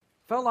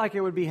felt like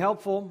it would be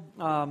helpful,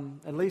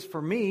 at least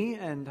for me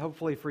and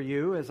hopefully for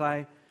you, as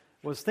I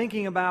was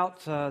thinking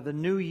about the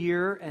new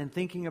year and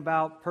thinking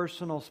about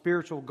personal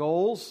spiritual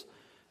goals,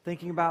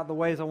 thinking about the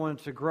ways I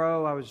wanted to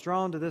grow. I was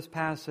drawn to this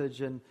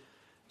passage and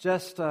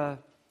just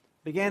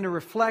began to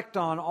reflect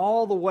on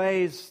all the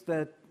ways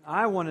that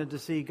I wanted to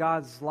see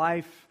God's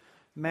life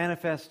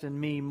manifest in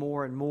me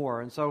more and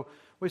more. And so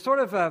we sort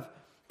of have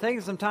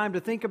taken some time to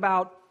think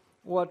about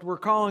what we're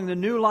calling the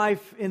new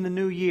life in the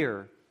new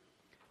year.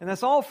 And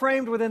that's all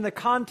framed within the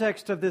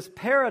context of this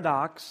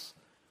paradox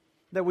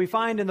that we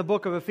find in the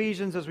book of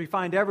Ephesians, as we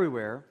find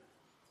everywhere,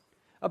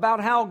 about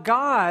how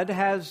God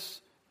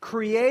has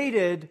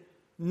created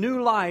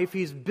new life.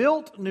 He's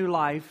built new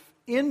life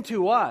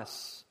into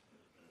us.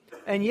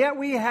 And yet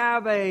we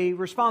have a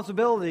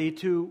responsibility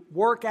to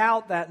work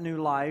out that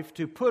new life,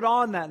 to put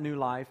on that new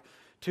life,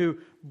 to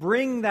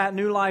bring that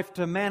new life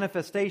to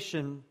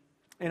manifestation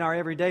in our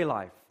everyday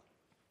life.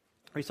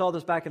 We saw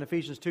this back in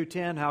Ephesians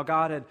 2:10, how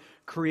God had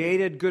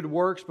created good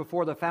works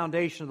before the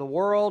foundation of the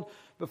world,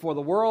 before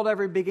the world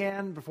ever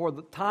began, before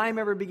the time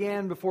ever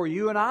began, before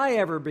you and I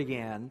ever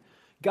began.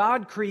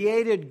 God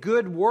created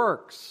good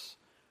works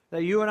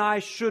that you and I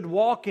should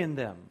walk in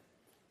them.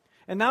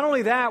 And not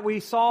only that, we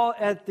saw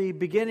at the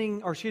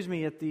beginning,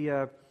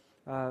 in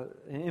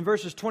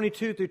verses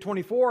 22 through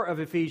 24 of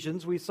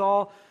Ephesians, we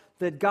saw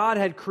that God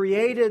had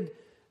created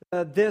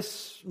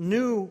this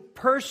new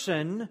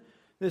person,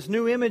 this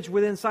new image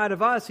within inside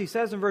of us. He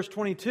says in verse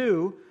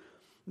 22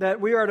 that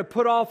we are to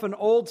put off an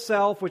old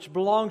self which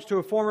belongs to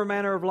a former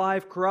manner of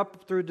life,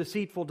 corrupt through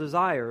deceitful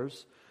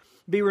desires,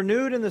 be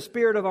renewed in the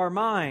spirit of our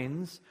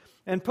minds,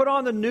 and put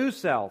on the new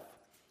self,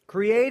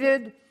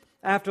 created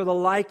after the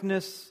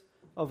likeness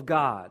of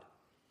God.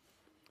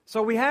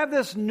 So we have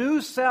this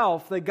new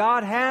self that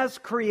God has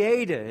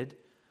created,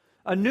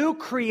 a new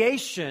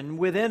creation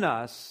within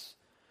us,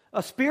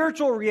 a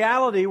spiritual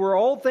reality where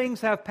old things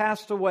have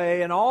passed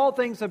away and all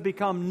things have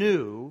become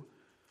new.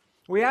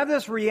 We have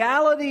this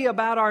reality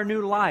about our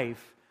new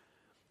life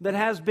that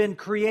has been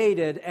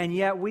created, and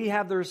yet we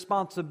have the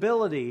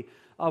responsibility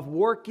of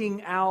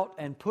working out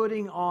and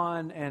putting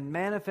on and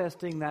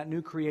manifesting that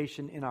new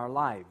creation in our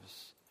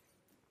lives.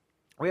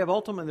 We have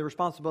ultimately the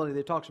responsibility that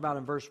he talks about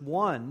in verse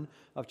 1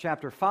 of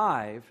chapter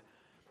 5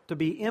 to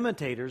be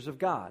imitators of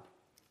God,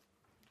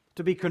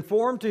 to be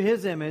conformed to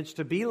His image,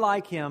 to be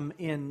like Him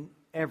in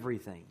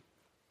everything.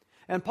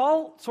 And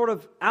Paul sort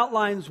of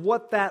outlines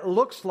what that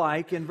looks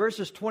like in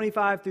verses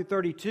 25 through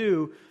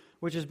 32,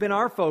 which has been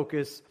our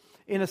focus,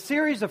 in a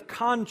series of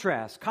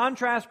contrasts.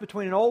 Contrast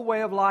between an old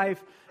way of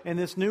life and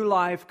this new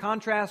life.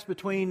 Contrast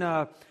between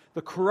the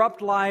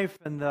corrupt life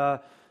and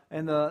the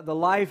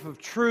life of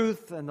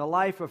truth and the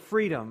life of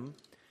freedom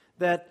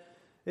that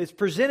is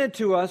presented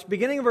to us,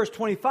 beginning in verse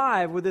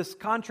 25, with this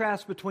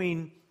contrast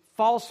between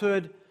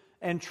falsehood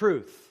and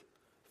truth.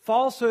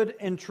 Falsehood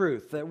and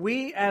truth, that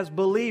we as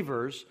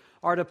believers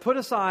are to put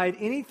aside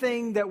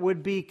anything that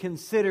would be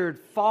considered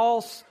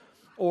false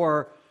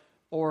or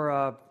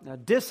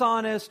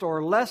dishonest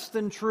or less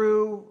than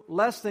true,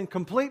 less than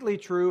completely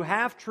true,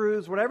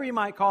 half-truths, whatever you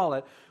might call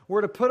it.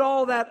 We're to put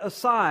all that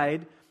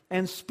aside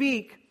and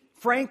speak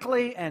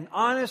frankly and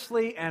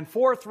honestly and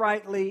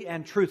forthrightly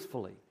and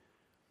truthfully.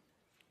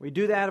 We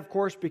do that, of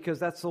course, because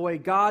that's the way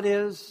God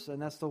is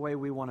and that's the way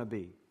we want to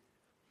be.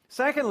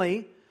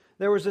 Secondly,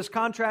 there was this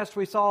contrast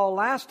we saw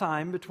last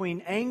time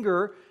between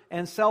anger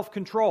and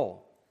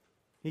self-control.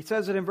 He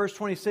says it in verse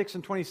 26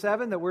 and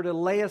 27 that we're to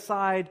lay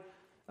aside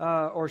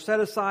or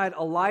set aside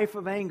a life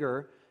of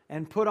anger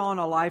and put on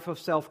a life of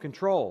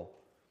self-control.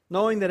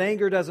 Knowing that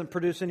anger doesn't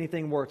produce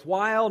anything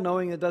worthwhile,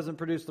 knowing it doesn't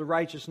produce the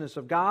righteousness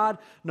of God,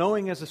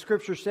 knowing, as the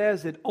Scripture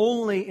says, it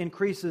only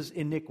increases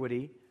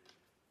iniquity.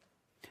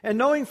 And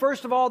knowing,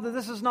 first of all, that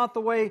this is not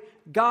the way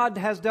God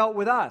has dealt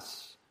with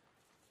us.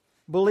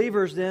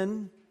 Believers,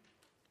 then,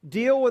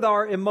 deal with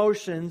our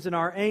emotions and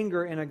our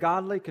anger in a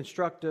godly,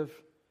 constructive,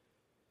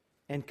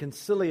 and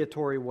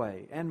conciliatory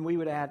way. And we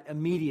would add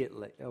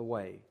immediately a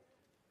way.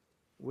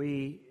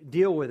 We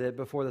deal with it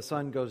before the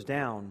sun goes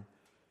down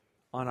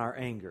on our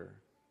anger.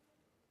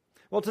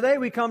 Well, today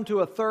we come to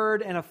a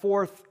third and a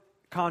fourth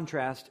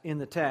contrast in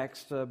the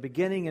text,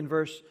 beginning in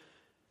verse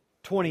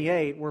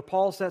 28, where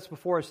Paul sets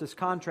before us this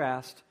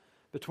contrast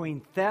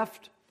between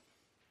theft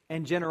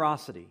and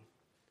generosity.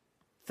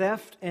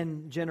 Theft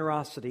and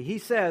generosity. He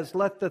says,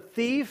 "Let the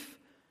thief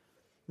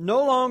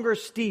no longer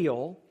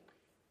steal,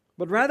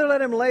 but rather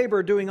let him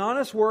labor, doing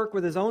honest work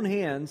with his own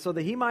hands, so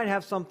that he might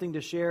have something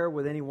to share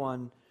with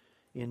anyone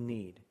in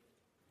need."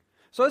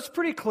 So it's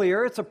pretty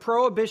clear. It's a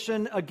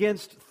prohibition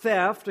against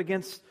theft,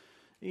 against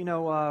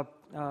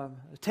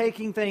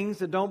taking things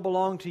that don't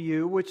belong to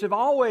you, which have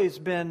always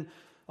been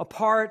a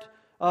part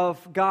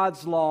of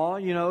God's law.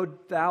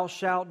 Thou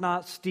shalt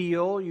not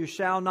steal, you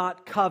shall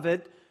not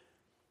covet.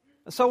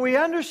 So we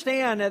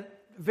understand at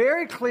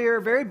very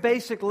clear, very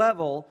basic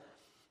level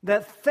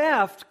that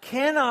theft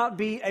cannot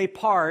be a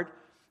part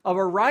of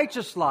a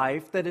righteous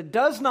life, that it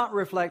does not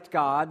reflect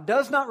God,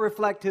 does not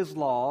reflect His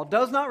law,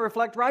 does not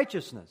reflect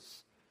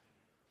righteousness.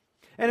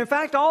 And in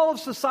fact, all of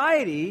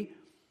society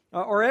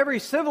or every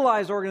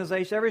civilized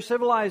organization, every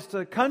civilized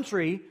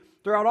country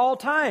throughout all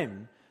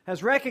time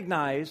has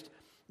recognized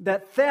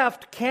that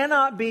theft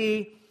cannot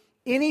be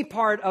any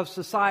part of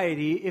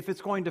society if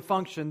it's going to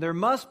function. There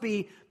must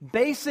be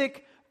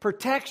basic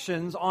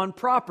protections on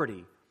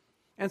property.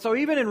 And so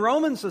even in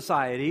Roman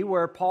society,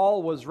 where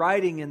Paul was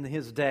writing in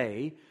his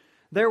day,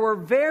 there were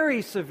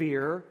very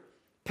severe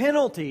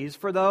penalties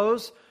for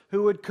those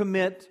who would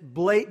commit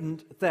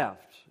blatant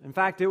theft. In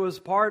fact, it was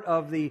part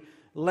of the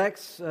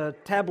Lex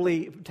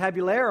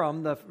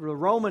Tabularum, the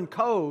Roman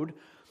code,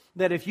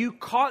 that if you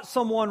caught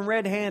someone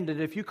red-handed,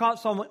 if you caught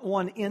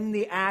someone in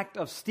the act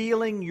of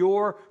stealing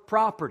your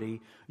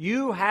property,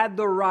 you had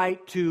the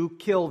right to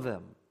kill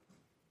them.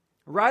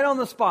 Right on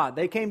the spot.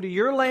 They came to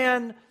your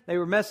land, they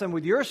were messing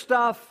with your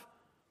stuff,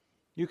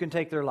 you can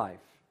take their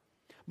life.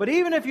 But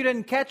even if you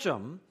didn't catch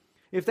them,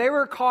 if they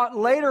were caught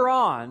later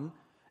on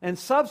and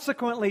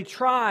subsequently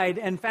tried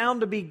and found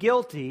to be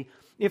guilty,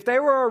 if they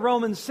were a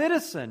Roman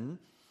citizen,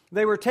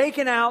 they were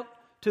taken out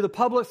to the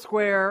public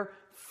square,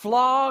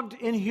 flogged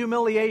in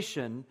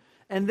humiliation,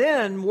 and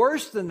then,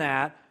 worse than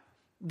that,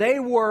 they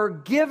were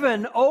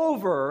given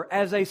over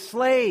as a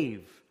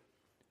slave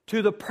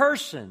to the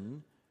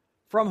person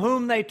from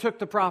whom they took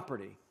the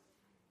property.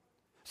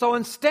 So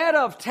instead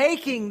of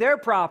taking their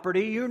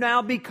property, you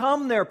now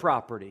become their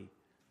property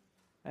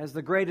as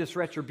the greatest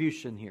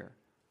retribution here.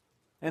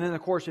 And then,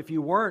 of course, if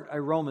you weren't a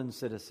Roman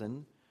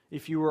citizen,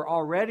 if you were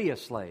already a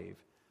slave,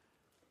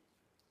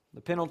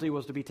 the penalty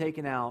was to be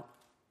taken out,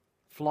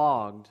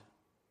 flogged,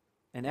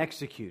 and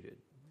executed,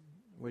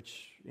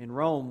 which in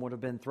Rome would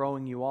have been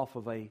throwing you off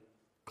of a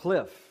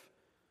cliff.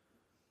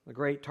 The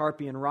great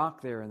Tarpeian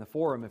rock there in the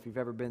Forum, if you've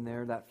ever been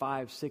there, that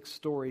 5-6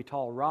 story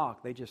tall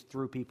rock, they just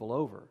threw people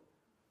over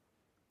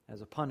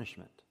as a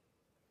punishment.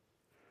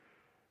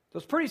 So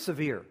it's pretty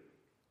severe,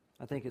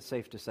 I think it's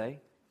safe to say.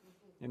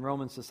 In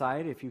Roman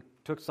society, if you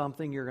took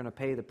something, you're going to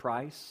pay the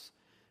price.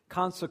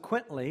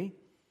 Consequently,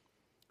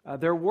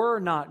 there were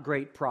not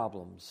great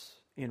problems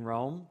in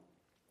Rome,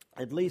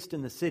 at least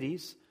in the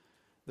cities.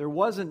 There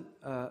wasn't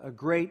a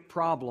great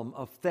problem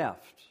of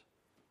theft.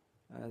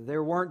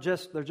 There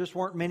just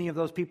weren't many of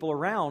those people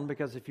around,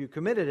 because if you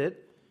committed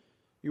it,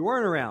 you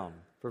weren't around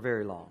for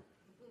very long.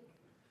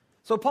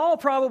 So Paul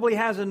probably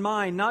has in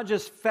mind not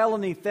just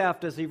felony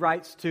theft as he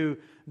writes to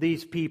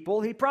these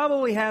people. He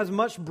probably has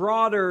much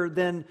broader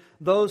than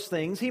those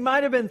things. He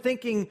might have been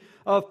thinking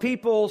of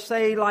people,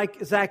 say,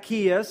 like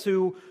Zacchaeus,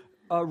 who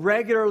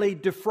regularly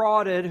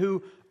defrauded,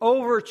 who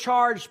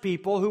overcharged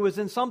people, who was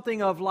in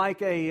something of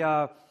like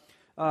a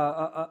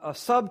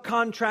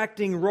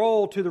subcontracting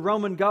role to the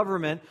Roman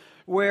government,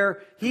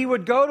 where he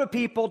would go to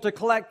people to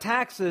collect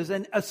taxes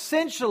and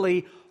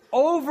essentially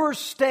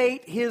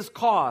overstate his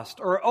cost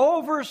or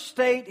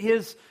overstate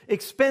his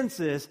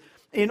expenses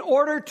in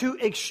order to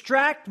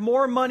extract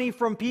more money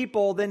from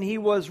people than he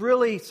was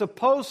really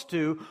supposed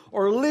to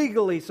or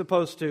legally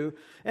supposed to.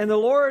 And the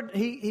Lord,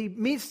 he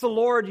meets the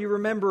Lord, you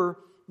remember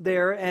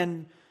there,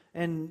 and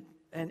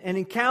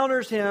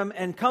encounters him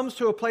and comes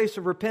to a place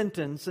of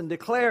repentance and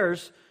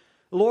declares,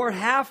 Lord,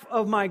 half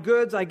of my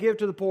goods I give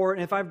to the poor,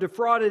 and if I've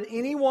defrauded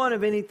anyone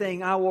of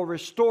anything, I will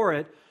restore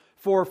it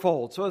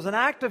fourfold. So as an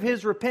act of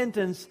his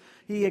repentance,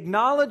 he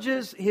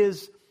acknowledges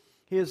his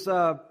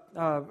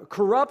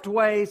corrupt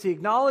ways. He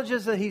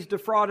acknowledges that he's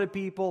defrauded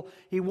people.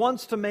 He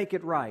wants to make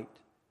it right.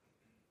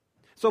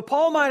 So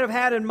Paul might have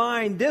had in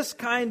mind this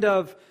kind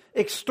of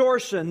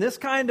extortion, this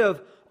kind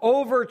of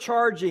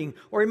overcharging,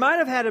 or he might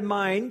have had in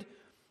mind,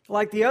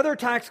 like the other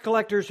tax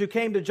collectors who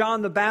came to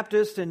John the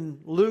Baptist in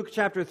Luke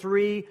chapter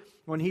 3,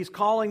 when he's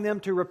calling them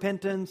to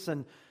repentance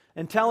and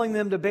telling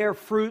them to bear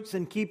fruits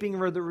in keeping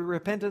with the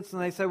repentance.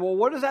 And they say, well,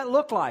 what does that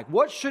look like?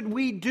 What should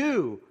we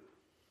do?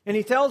 And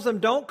he tells them,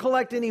 don't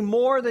collect any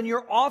more than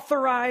you're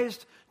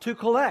authorized to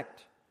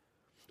collect.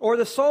 Or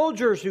the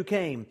soldiers who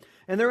came,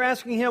 and they're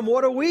asking him,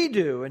 what do we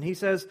do? And he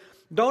says,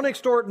 don't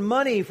extort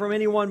money from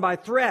anyone by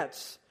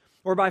threats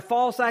or by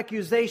false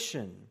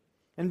accusation,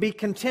 and be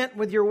content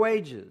with your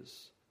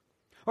wages.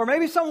 Or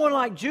maybe someone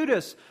like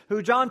Judas,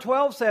 who John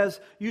 12 says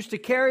used to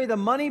carry the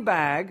money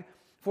bag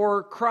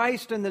for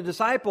Christ and the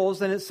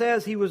disciples, and it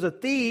says he was a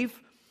thief,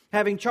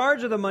 having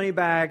charge of the money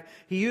bag.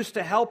 He used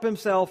to help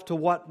himself to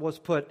what was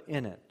put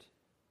in it.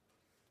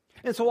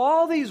 And so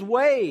all these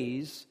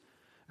ways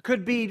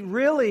could be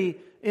really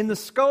in the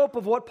scope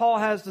of what Paul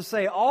has to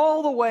say.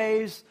 All the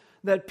ways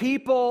that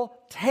people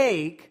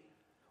take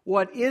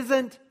what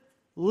isn't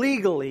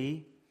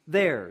legally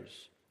theirs.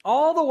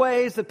 All the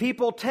ways that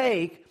people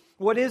take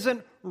what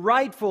isn't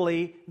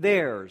rightfully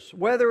theirs,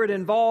 whether it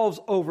involves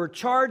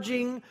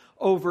overcharging,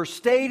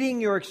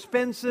 overstating your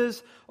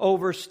expenses,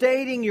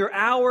 overstating your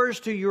hours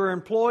to your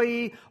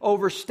employee,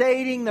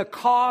 overstating the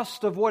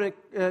cost of what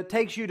it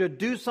takes you to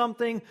do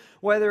something,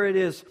 whether it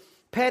is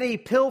petty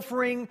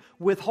pilfering,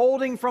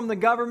 withholding from the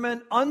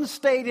government,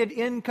 unstated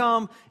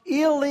income,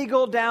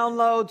 illegal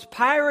downloads,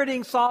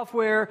 pirating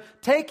software,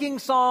 taking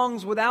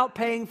songs without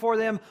paying for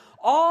them.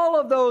 All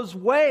of those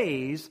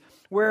ways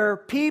where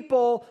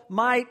people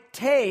might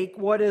take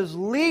what is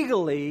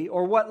legally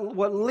or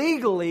what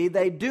legally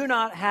they do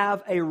not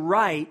have a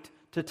right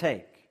to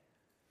take.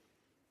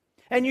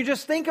 And you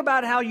just think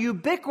about how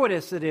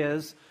ubiquitous it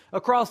is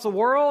across the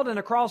world and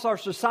across our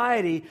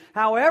society,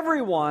 how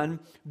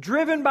everyone,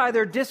 driven by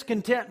their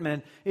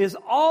discontentment, is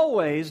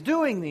always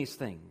doing these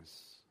things.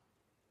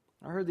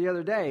 I heard the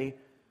other day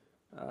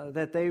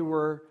that they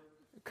were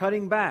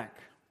cutting back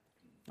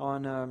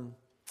on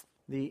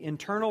the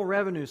Internal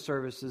Revenue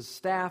Service's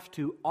staff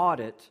to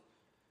audit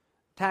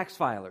tax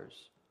filers.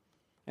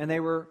 And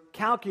they were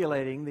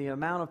calculating the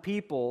amount of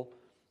people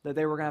that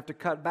they were going to have to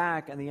cut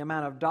back and the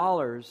amount of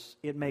dollars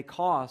it may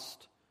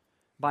cost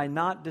by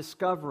not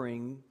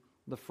discovering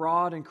the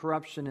fraud and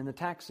corruption in the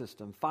tax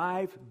system.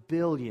 $5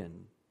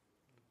 billion,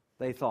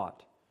 they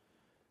thought,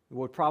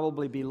 would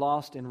probably be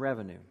lost in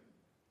revenue,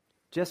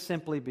 just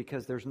simply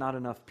because there's not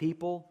enough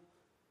people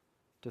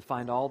to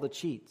find all the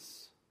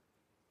cheats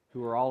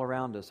who are all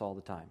around us all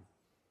the time.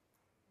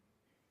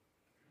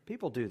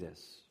 People do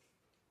this.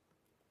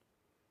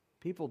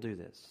 People do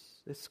this.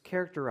 This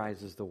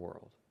characterizes the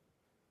world.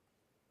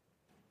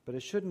 But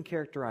it shouldn't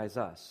characterize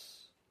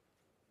us.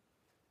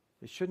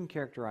 It shouldn't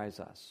characterize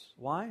us.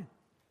 Why?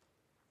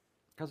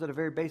 Because at a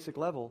very basic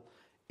level,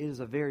 it is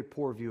a very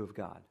poor view of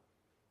God.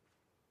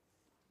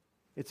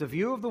 It's a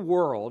view of the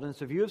world, and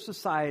it's a view of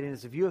society, and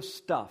it's a view of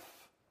stuff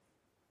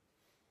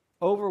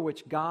over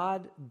which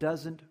God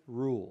doesn't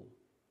rule,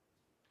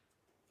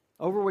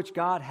 over which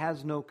God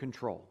has no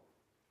control.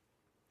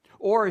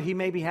 Or He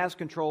maybe has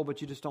control,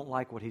 but you just don't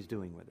like what He's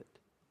doing with it.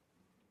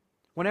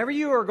 Whenever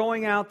you are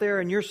going out there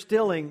and you're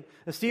stealing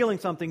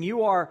something,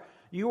 you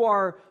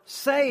are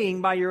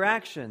saying by your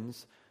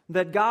actions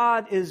that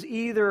God is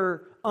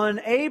either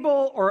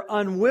unable or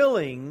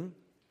unwilling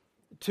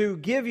to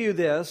give you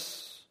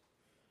this,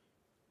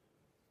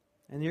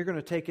 and you're going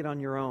to take it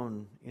on your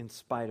own in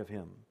spite of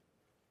Him.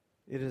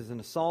 It is an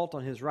assault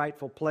on His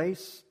rightful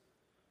place.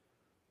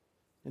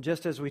 And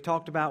just as we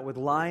talked about with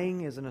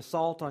lying is an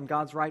assault on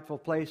God's rightful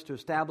place to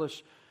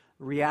establish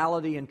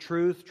reality and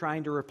truth,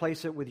 trying to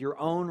replace it with your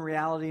own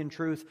reality and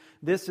truth,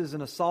 this is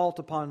an assault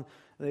upon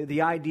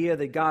the idea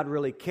that God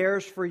really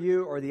cares for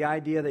you or the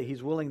idea that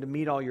He's willing to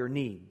meet all your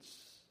needs.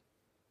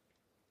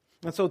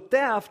 And so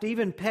theft,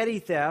 even petty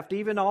theft,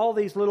 even all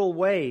these little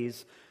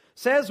ways,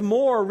 says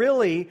more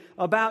really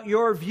about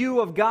your view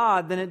of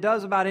God than it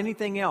does about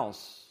anything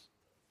else.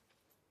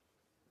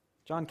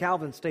 John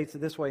Calvin states it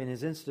this way in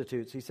his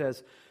Institutes. He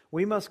says,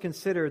 "We must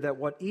consider that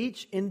what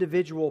each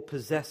individual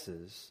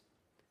possesses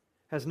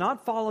has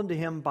not fallen to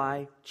him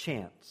by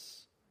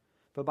chance,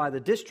 but by the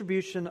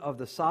distribution of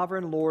the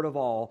sovereign Lord of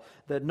all,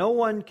 that no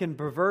one can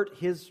pervert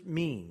His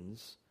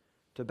means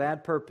to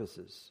bad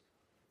purposes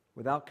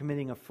without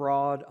committing a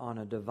fraud on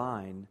a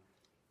divine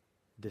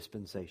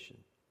dispensation."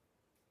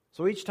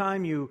 So each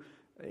time you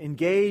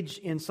engage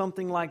in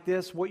something like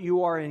this, what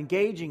you are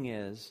engaging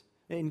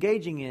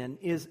in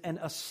is an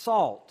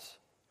assault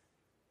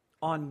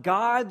on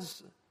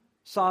God's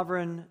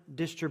sovereign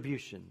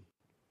distribution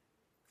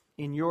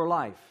in your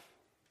life.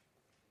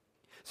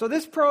 So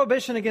this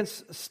prohibition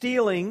against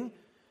stealing,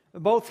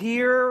 both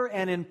here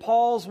and in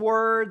Paul's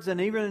words, and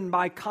even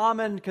by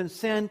common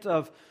consent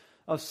of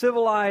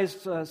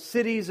civilized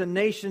cities and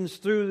nations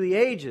through the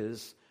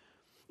ages,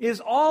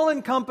 is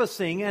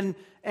all-encompassing and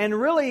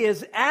really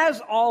is as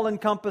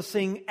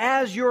all-encompassing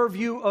as your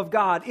view of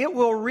God. It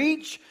will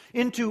reach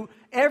into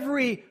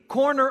every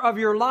corner of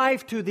your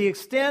life to the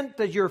extent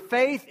that your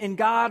faith in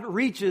God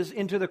reaches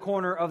into the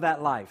corner of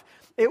that life.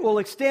 It will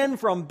extend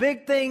from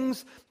big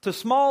things to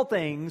small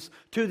things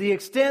to the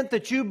extent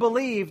that you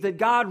believe that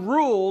God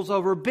rules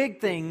over big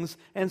things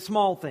and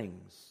small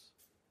things.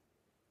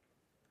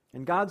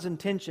 And God's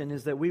intention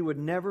is that we would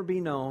never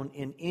be known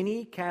in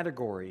any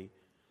category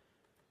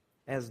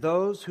as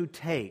those who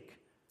take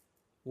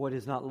what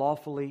is not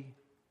lawfully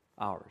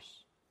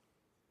ours.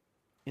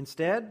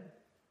 Instead,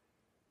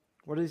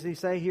 what does He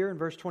say here in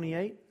verse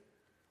 28?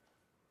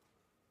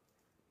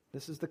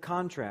 This is the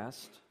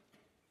contrast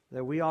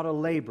that we ought to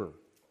labor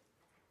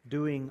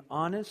doing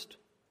honest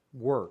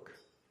work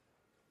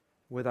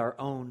with our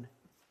own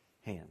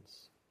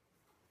hands.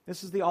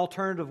 This is the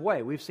alternative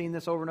way. We've seen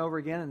this over and over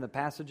again in the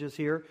passages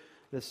here.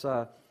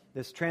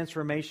 This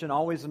transformation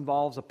always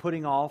involves a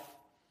putting off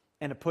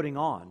and a putting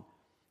on.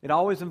 It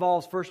always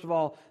involves, first of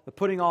all, the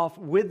putting off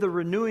with the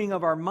renewing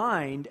of our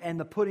mind and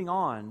the putting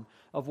on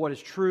of what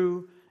is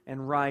true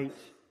and right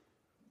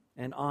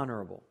and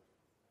honorable.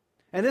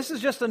 And this is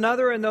just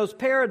another in those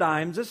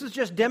paradigms. This is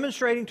just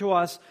demonstrating to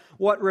us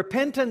what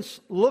repentance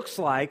looks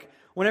like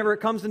whenever it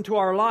comes into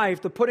our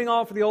life. The putting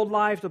off of the old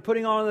life, the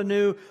putting on of the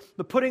new,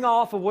 the putting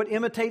off of what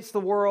imitates the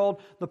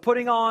world, the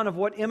putting on of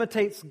what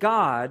imitates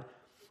God.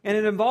 And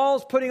it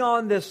involves putting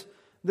on this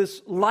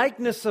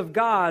likeness of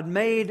God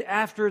made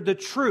after the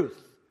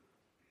truth.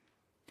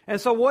 And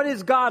so what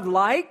is God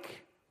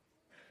like?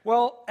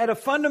 Well, at a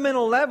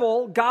fundamental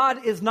level,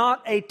 God is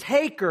not a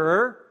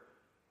taker.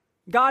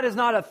 God is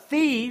not a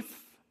thief.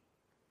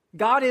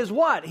 God is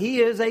what?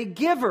 He is a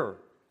giver.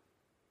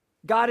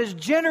 God is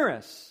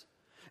generous.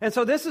 And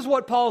so this is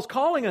what Paul's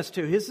calling us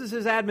to. This is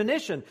his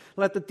admonition.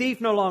 Let the thief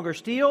no longer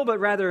steal, but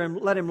rather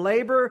let him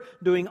labor,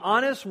 doing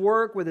honest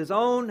work with his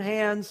own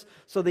hands,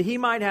 so that he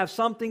might have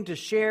something to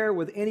share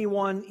with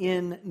anyone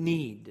in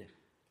need.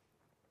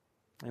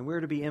 And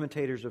we're to be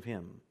imitators of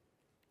him.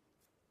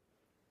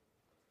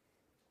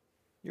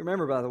 You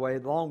remember, by the way,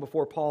 long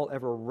before Paul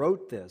ever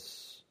wrote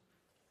this,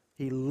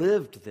 he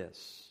lived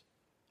this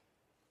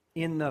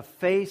in the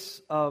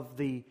face of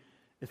the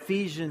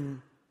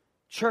Ephesian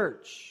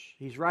church.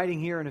 He's writing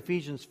here in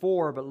Ephesians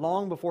 4, but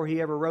long before he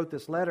ever wrote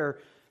this letter,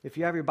 if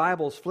you have your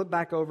Bibles, flip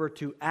back over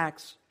to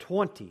Acts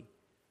 20.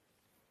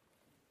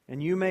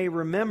 And you may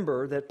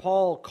remember that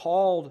Paul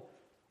called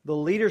the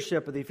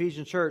leadership of the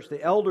Ephesian church,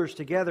 the elders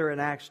together in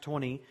Acts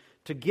 20,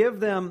 to give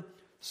them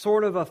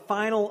sort of a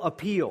final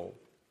appeal.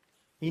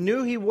 He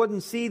knew he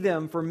wouldn't see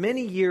them for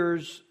many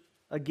years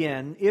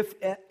again, if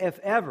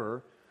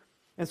ever.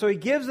 And so he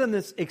gives them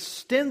this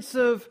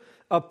extensive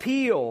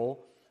appeal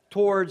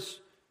towards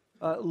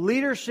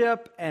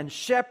leadership and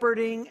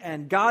shepherding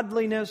and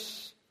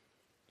godliness.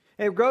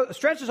 It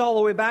stretches all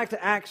the way back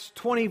to Acts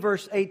 20,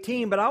 verse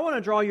 18, but I want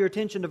to draw your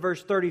attention to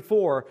verse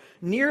 34.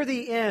 Near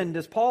the end,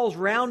 as Paul's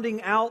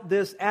rounding out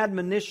this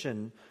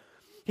admonition,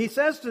 he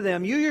says to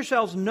them, "You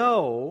yourselves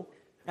know,"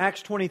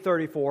 Acts 20,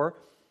 34,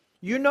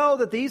 "you know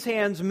that these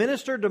hands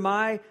ministered to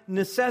my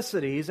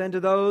necessities and to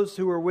those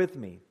who were with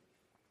me.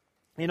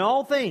 In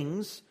all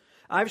things,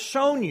 I've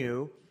shown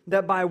you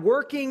that by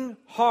working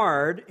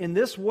hard in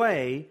this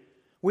way,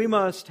 we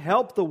must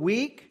help the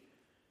weak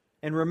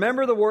and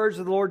remember the words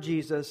of the Lord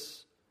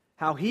Jesus,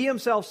 how He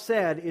Himself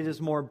said, it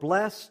is more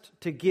blessed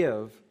to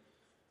give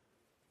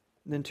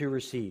than to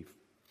receive."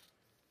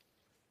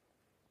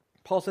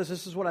 Paul says,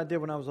 this is what I did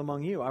when I was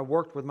among you. I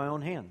worked with my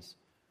own hands.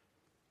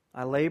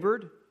 I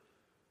labored.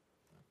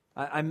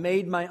 I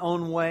made my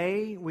own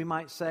way, we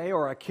might say,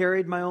 or I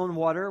carried my own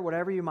water,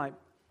 whatever you might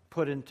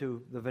put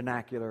into the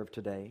vernacular of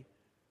today.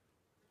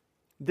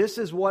 This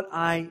is what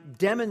I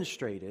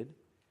demonstrated.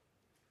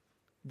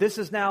 This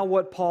is now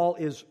what Paul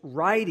is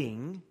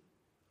writing.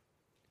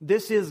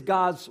 This is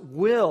God's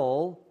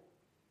will.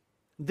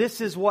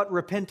 This is what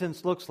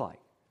repentance looks like.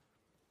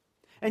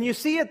 And you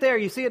see it there.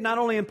 You see it not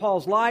only in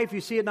Paul's life,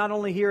 you see it not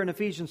only here in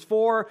Ephesians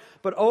 4,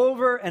 but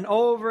over and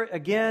over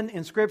again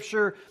in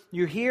Scripture,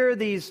 you hear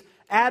these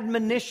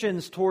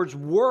admonitions towards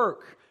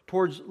work,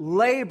 towards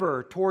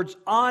labor, towards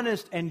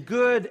honest and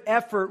good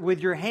effort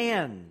with your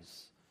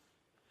hands.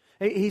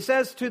 He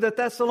says to the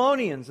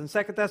Thessalonians in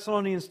 2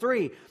 Thessalonians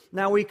 3,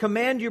 "Now we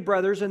command you,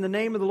 brothers, in the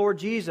name of the Lord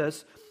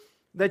Jesus,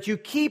 that you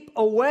keep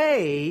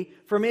away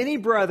from any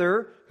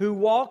brother who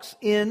walks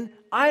in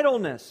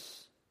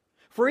idleness.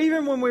 For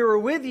even when we were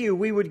with you,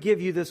 we would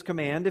give you this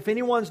command, if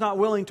anyone's not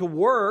willing to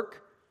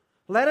work,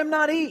 let him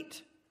not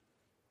eat.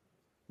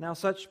 Now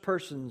such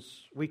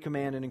persons we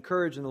command and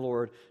encourage in the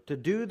Lord to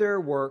do their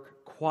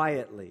work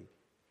quietly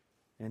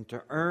and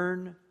to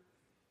earn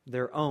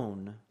their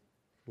own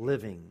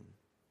living."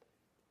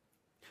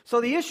 So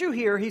the issue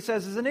here, he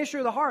says, is an issue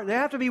of the heart. They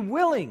have to be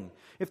willing.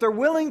 If they're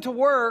willing to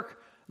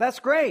work, that's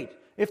great.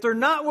 If they're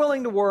not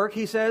willing to work,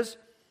 he says,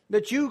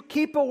 that you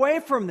keep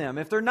away from them.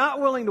 If they're not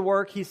willing to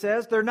work, he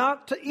says, they're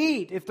not to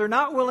eat. If they're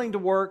not willing to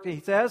work, he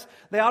says,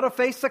 they ought to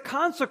face the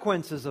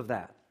consequences of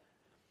that.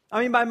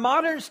 I mean, by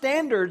modern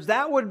standards,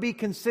 that would be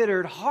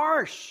considered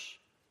harsh,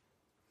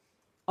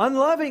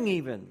 unloving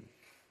even.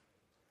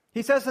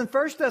 He says in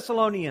 1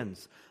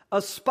 Thessalonians,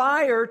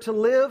 aspire to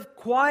live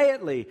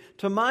quietly,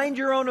 to mind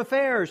your own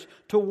affairs,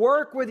 to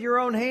work with your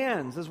own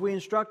hands, as we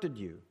instructed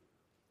you,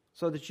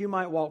 so that you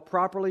might walk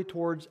properly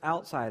towards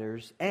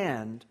outsiders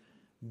and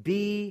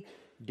be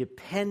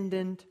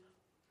dependent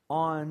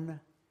on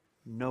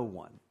no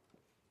one.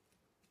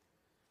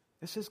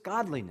 This is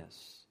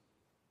godliness.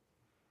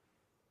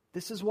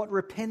 This is what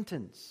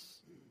repentance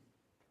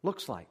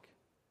looks like.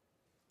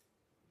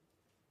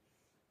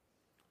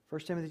 1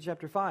 Timothy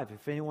chapter 5,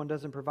 if anyone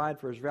doesn't provide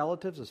for his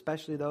relatives,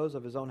 especially those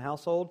of his own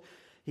household,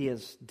 he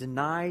has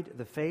denied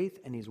the faith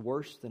and he's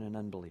worse than an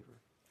unbeliever.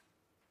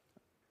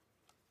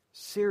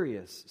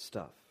 Serious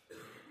stuff.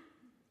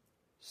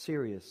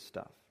 Serious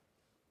stuff.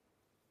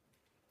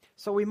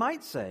 So we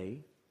might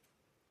say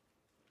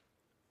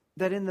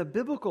that in the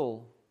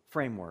biblical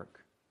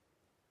framework,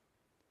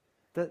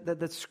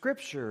 that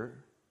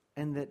Scripture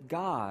and that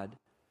God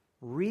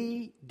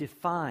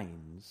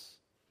redefines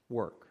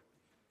work.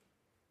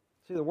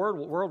 See, the world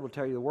will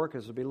tell you the work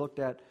is to be looked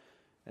at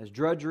as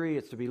drudgery,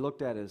 it's to be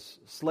looked at as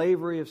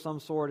slavery of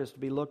some sort, it's to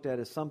be looked at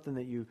as something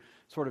that you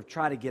sort of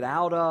try to get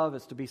out of,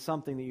 it's to be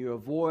something that you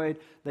avoid.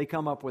 They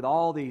come up with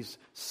all these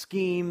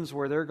schemes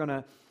where they're going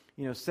to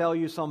sell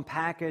you some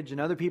package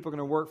and other people are going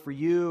to work for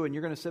you and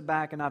you're going to sit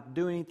back and not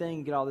do anything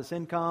and get all this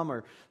income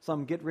or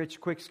some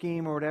get-rich-quick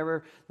scheme or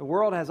whatever. The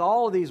world has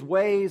all of these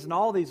ways and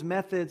all these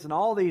methods and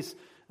all these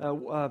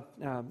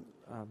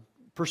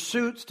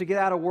pursuits to get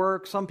out of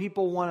work. Some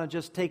people want to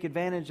just take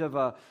advantage of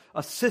a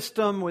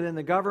system within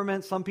the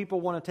government. Some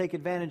people want to take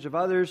advantage of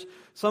others.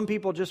 Some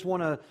people just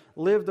want to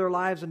live their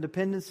lives in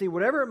dependency.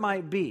 Whatever it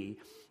might be,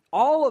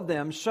 all of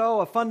them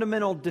show a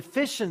fundamental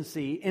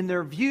deficiency in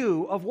their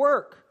view of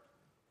work.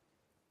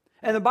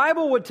 And the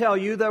Bible would tell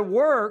you that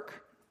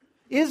work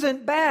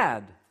isn't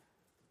bad.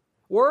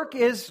 Work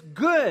is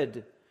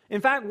good.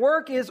 In fact,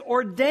 work is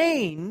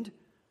ordained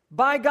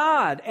by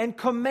God and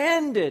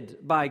commanded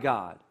by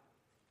God.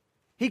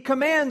 He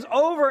commands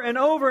over and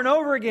over and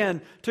over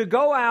again to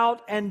go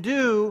out and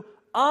do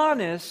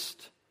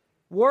honest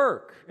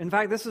work. In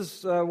fact, this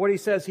is what he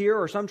says here,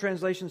 or some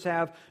translations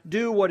have,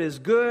 do what is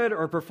good,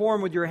 or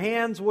perform with your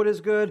hands what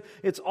is good.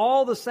 It's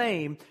all the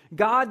same.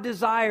 God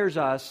desires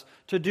us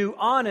to do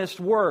honest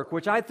work,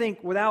 which I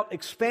think, without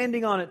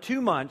expanding on it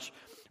too much,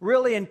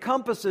 really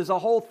encompasses a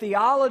whole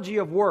theology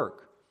of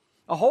work,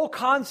 a whole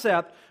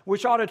concept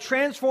which ought to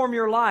transform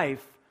your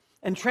life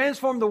and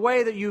transform the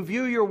way that you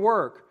view your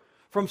work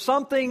from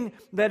something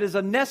that is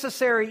a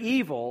necessary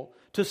evil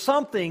to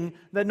something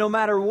that no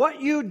matter what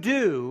you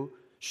do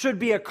should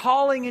be a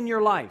calling in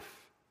your life.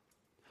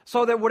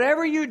 So that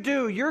whatever you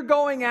do, you're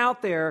going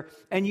out there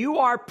and you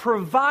are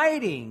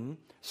providing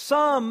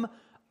some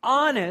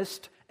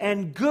honest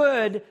and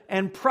good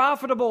and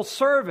profitable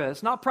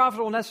service, not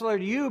profitable necessarily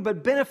to you,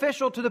 but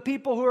beneficial to the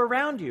people who are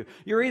around you.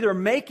 You're either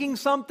making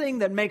something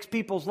that makes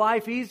people's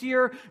life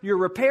easier, you're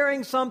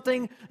repairing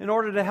something in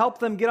order to help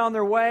them get on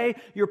their way,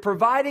 you're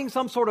providing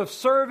some sort of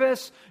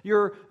service,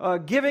 you're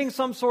giving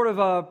some sort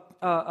of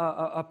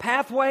a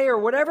pathway or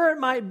whatever it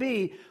might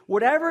be.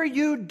 Whatever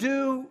you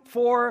do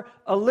for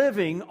a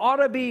living ought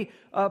to be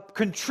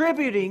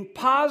contributing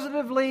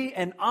positively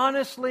and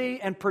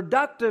honestly and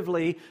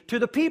productively to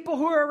the people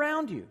who are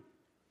around you.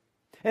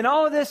 And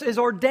all of this is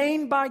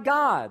ordained by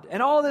God.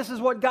 And all of this is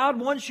what God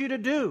wants you to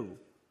do.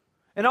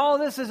 And all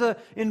of this is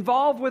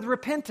involved with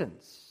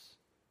repentance.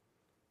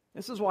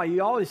 This is why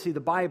you always see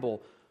the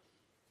Bible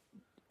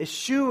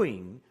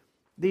eschewing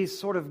these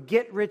sort of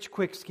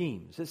get-rich-quick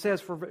schemes. It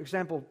says, for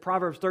example,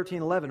 Proverbs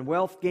 13:11,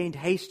 wealth gained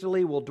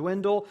hastily will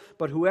dwindle,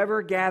 but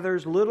whoever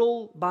gathers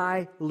little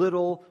by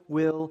little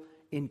will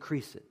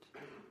increase it.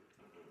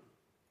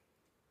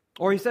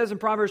 Or he says in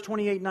Proverbs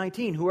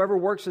 28:19, whoever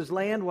works his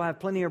land will have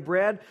plenty of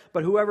bread,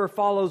 but whoever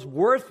follows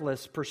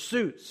worthless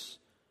pursuits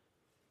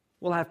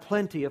will have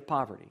plenty of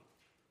poverty.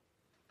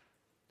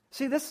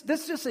 See, this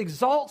just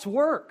exalts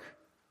work.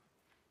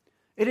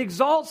 It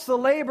exalts the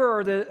labor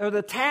or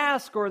the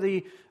task or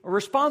the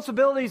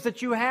responsibilities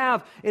that you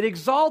have. It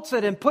exalts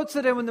it and puts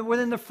it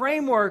within the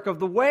framework of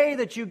the way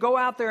that you go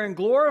out there and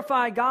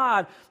glorify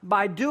God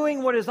by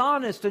doing what is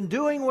honest and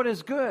doing what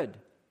is good.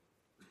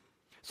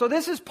 So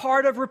this is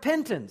part of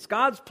repentance.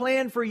 God's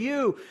plan for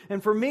you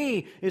and for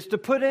me is to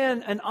put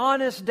in an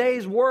honest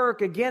day's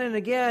work again and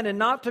again and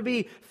not to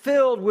be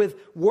filled with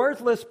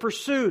worthless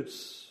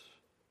pursuits.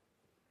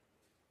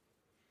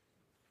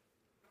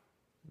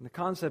 And the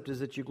concept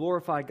is that you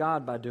glorify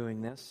God by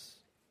doing this,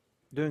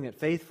 doing it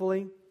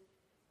faithfully,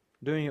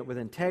 doing it with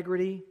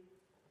integrity,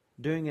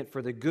 doing it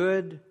for the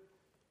good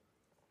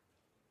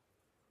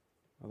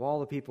of all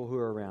the people who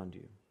are around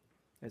you.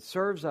 It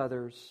serves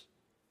others,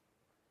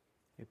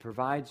 it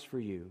provides for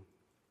you,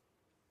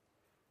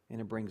 and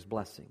it brings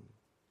blessing.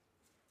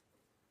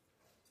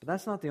 But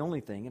that's not the only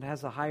thing. It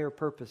has a higher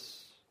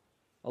purpose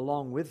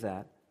along with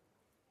that.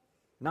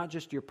 Not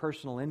just your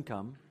personal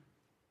income,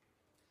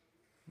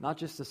 not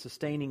just the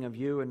sustaining of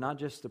you, and not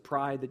just the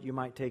pride that you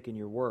might take in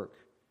your work.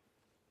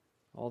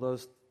 All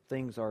those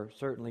things are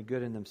certainly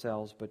good in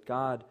themselves, but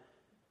God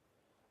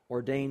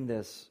ordained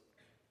this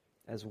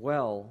as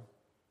well,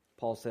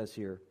 Paul says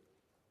here,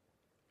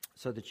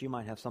 so that you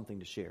might have something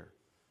to share.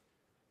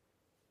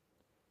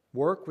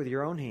 Work with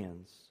your own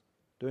hands,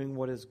 doing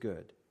what is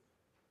good,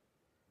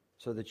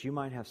 so that you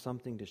might have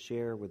something to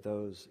share with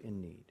those in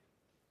need.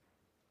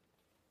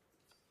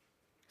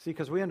 See,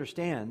 because we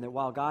understand that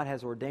while God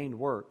has ordained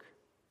work,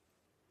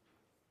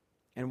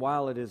 and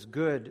while it is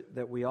good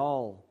that we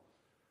all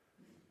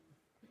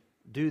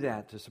do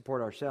that to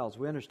support ourselves,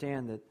 we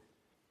understand that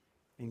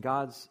in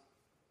God's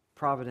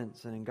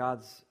providence and in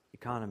God's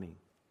economy,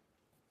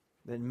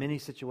 that in many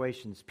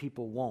situations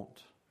people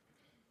won't.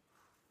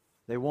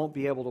 They won't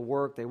be able to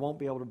work. They won't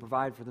be able to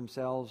provide for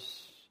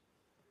themselves.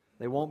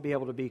 They won't be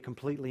able to be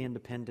completely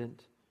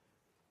independent.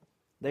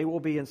 They will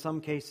be, in some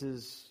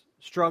cases,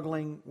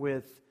 struggling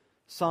with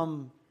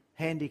some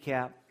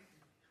handicap.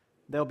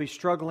 They'll be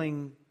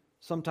struggling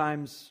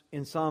sometimes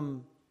in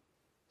some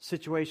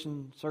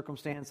situation,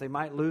 circumstance. They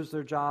might lose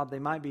their job. They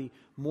might be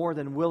more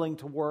than willing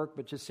to work,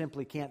 but just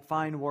simply can't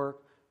find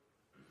work.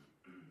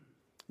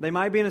 They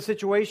might be in a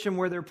situation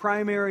where their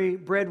primary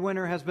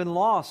breadwinner has been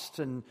lost,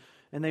 and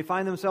they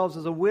find themselves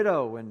as a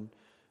widow and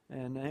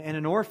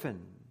an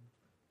orphan.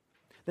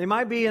 They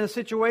might be in a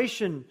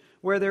situation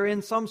where they're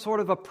in some sort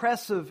of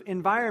oppressive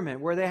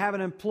environment, where they have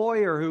an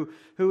employer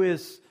who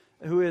is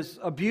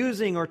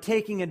abusing or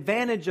taking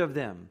advantage of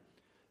them,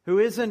 who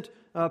isn't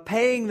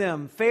paying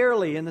them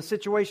fairly in the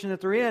situation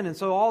that they're in. And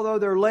so although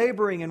they're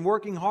laboring and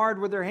working hard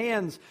with their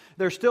hands,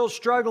 they're still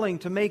struggling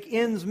to make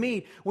ends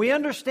meet. We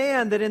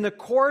understand that in the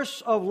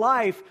course of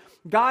life,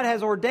 God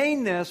has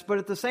ordained this, but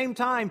at the same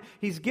time,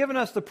 He's given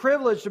us the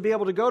privilege to be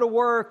able to go to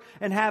work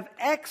and have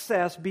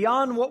excess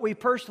beyond what we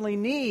personally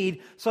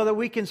need so that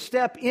we can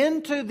step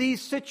into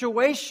these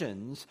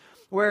situations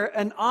where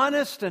an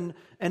honest and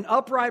an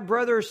upright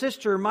brother or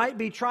sister might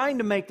be trying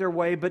to make their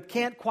way but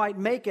can't quite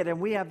make it,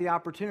 and we have the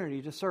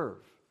opportunity to serve.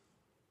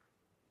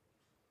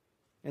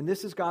 And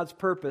this is God's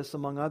purpose,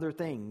 among other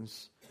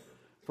things,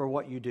 for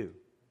what you do.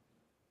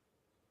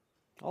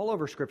 All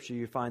over Scripture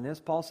you find this.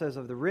 Paul says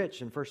of the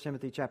rich in 1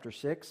 Timothy chapter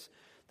 6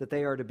 that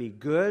they are to be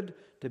good,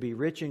 to be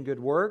rich in good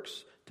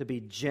works, to be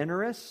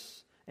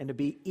generous, and to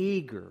be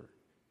eager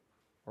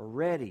or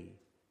ready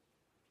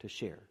to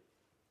share.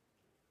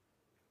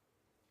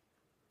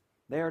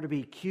 They are to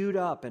be queued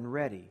up and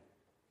ready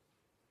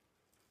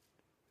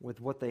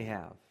with what they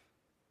have.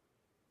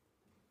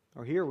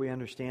 Or here we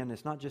understand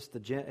it's not just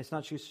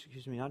not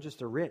just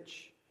the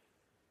rich.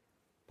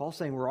 Paul's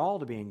saying we're all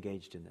to be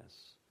engaged in this.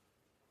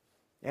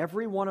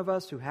 Every one of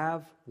us who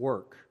have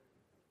work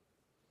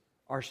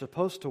are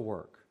supposed to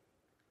work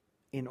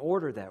in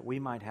order that we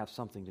might have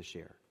something to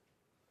share.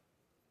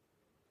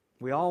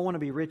 We all want to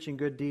be rich in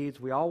good deeds.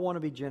 We all want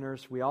to be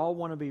generous. We all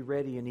want to be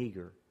ready and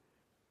eager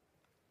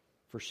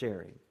for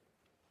sharing.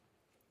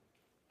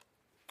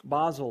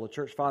 Basil, a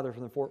church father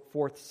from the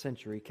 4th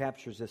century,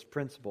 captures this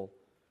principle.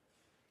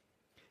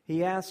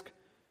 He asks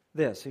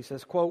this. He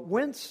says, quote,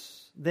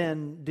 "Whence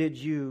then did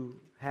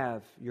you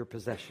have your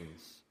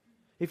possessions?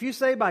 If you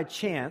say by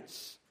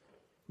chance,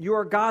 you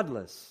are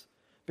godless,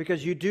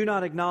 because you do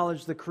not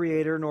acknowledge the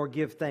Creator nor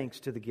give thanks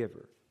to the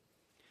Giver.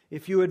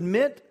 If you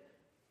admit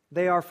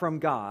they are from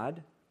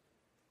God,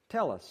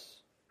 tell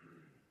us,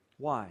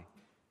 why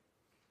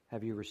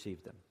have you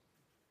received them?"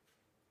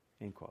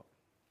 End quote.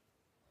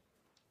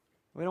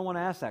 We don't want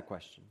to ask that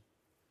question.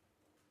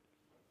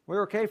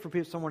 We're okay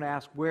for someone to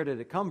ask, where did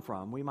it come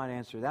from? We might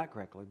answer that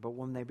correctly. But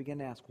when they begin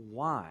to ask,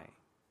 why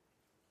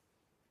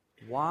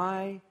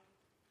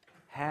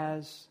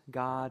has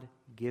God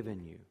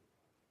given you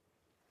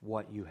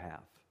what you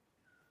have?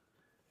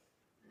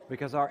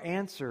 Because our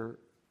answer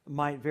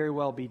might very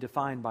well be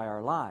defined by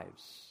our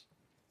lives.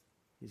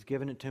 He's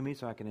given it to me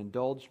so I can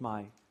indulge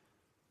my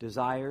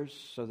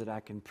desires, so that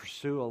I can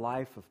pursue a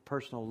life of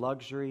personal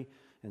luxury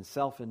and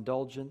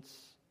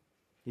self-indulgence.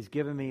 He's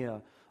given me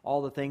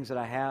all the things that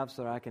I have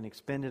so that I can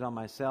expend it on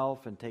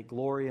myself and take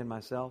glory in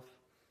myself.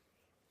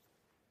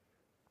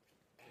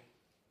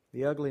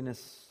 The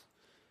ugliness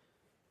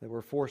that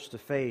we're forced to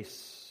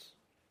face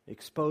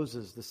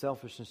exposes the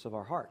selfishness of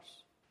our hearts.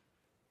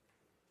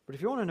 But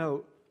if you want to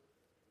know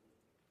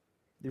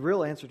the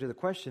real answer to the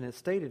question, it's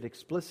stated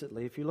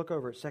explicitly. If you look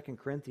over at 2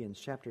 Corinthians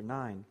chapter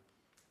 9.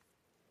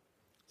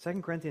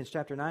 2 Corinthians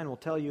chapter 9 will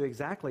tell you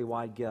exactly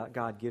why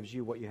God gives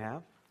you what you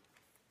have,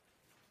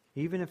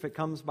 even if it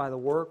comes by the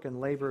work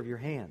and labor of your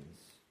hands.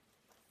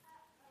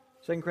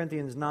 2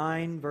 Corinthians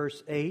 9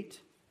 verse 8.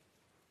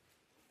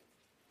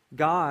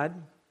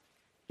 God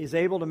is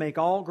able to make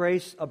all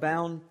grace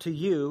abound to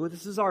you.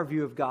 This is our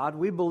view of God.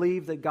 We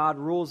believe that God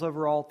rules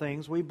over all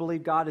things. We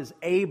believe God is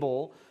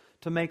able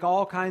to make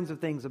all kinds of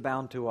things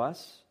abound to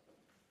us.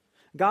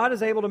 God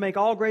is able to make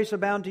all grace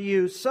abound to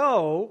you,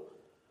 so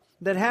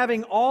that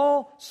having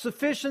all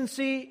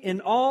sufficiency in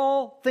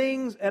all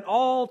things at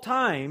all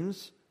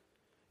times,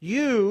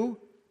 you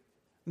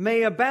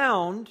may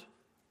abound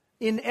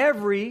in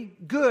every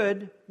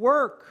good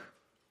work.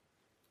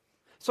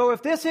 So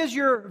if this is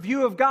your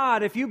view of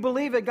God, if you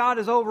believe that God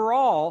is over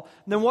all,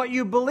 then what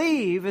you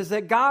believe is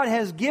that God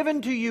has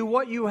given to you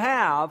what you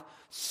have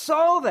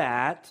so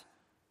that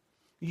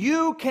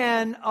you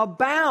can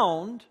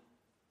abound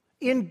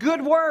in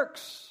good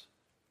works.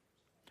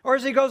 Or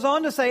as he goes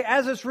on to say,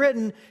 as it's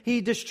written, He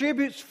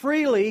distributes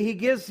freely,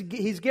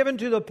 He's given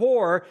to the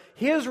poor,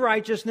 His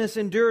righteousness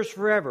endures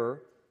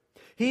forever.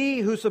 He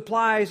who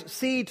supplies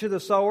seed to the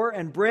sower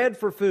and bread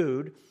for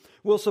food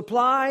will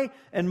supply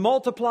and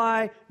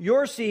multiply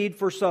your seed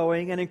for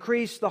sowing and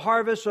increase the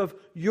harvest of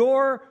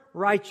your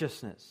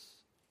righteousness.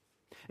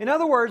 In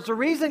other words, the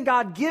reason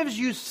God gives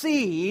you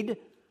seed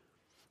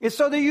is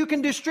so that you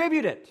can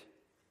distribute it.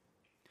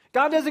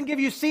 God doesn't give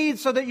you seed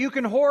so that you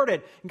can hoard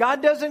it.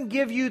 God doesn't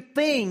give you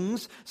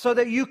things so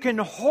that you can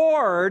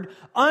hoard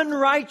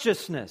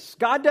unrighteousness.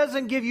 God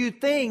doesn't give you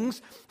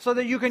things so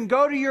that you can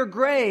go to your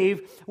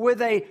grave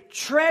with a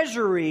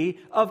treasury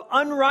of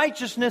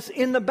unrighteousness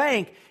in the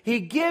bank. He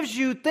gives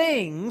you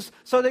things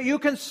so that you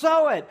can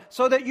sow it,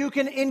 so that you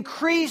can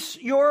increase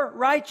your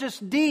righteous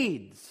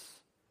deeds,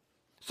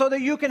 so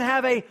that you can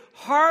have a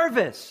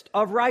harvest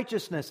of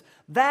righteousness.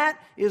 That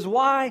is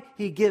why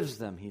He gives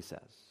them, he says.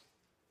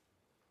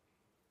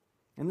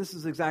 And this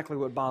is exactly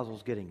what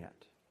Basil's getting at.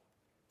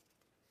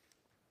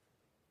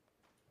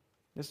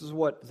 This is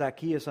what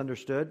Zacchaeus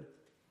understood.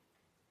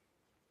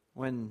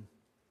 When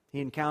he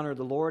encountered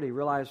the Lord, he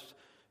realized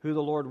who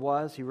the Lord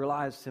was. He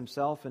realized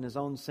himself and his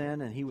own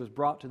sin, and he was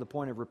brought to the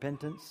point of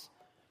repentance.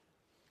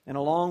 And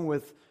along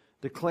with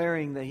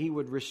declaring that He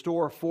would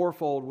restore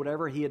fourfold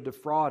whatever He had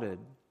defrauded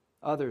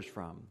others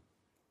from.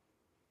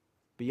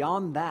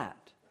 Beyond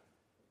that,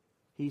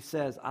 He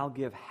says, I'll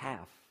give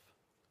half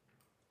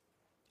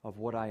of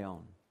what I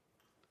own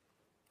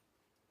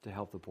to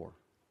help the poor.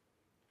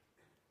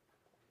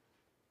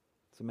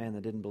 It's a man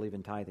that didn't believe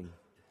in tithing.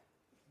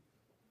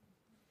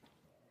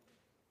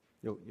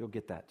 You'll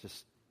get that.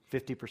 Just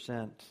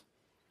 50%,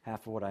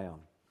 half of what I own.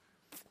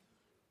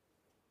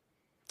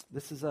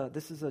 This is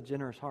a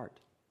generous heart.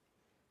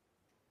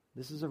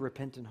 This is a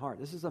repentant heart.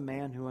 This is a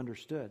man who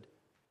understood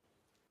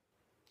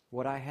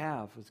what I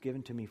have was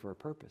given to me for a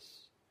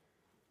purpose.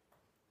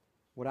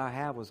 What I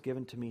have was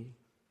given to me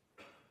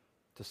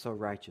to sow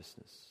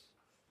righteousness.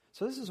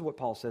 So this is what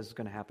Paul says is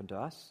going to happen to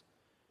us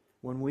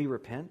when we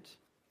repent.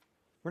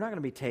 We're not going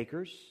to be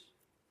takers.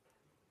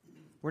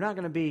 We're not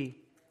going to be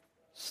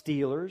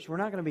stealers. We're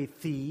not going to be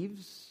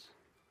thieves.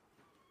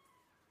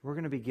 We're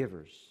going to be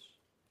givers.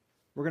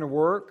 We're going to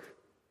work.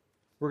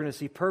 We're going to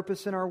see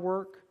purpose in our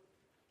work.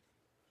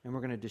 And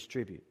we're going to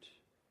distribute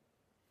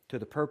to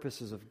the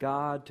purposes of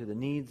God, to the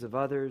needs of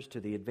others,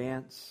 to the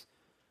advance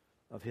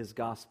of His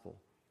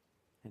gospel,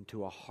 and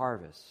to a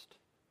harvest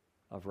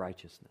of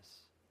righteousness.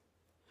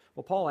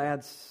 Well, Paul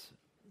adds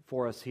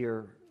for us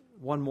here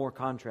one more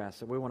contrast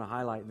that we want to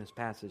highlight in this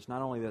passage.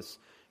 Not only this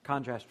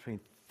contrast between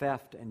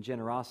theft and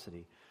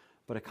generosity,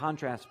 but a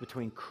contrast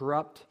between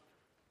corrupt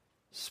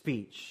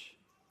speech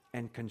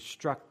and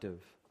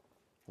constructive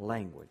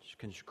language.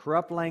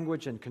 Corrupt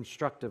language and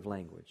constructive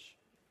language.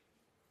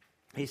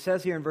 He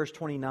says here in verse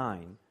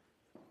 29,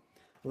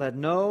 let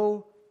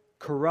no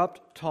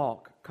corrupt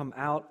talk come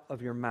out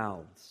of your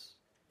mouths,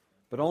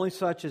 but only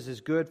such as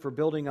is good for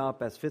building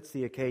up as fits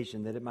the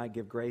occasion, that it might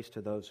give grace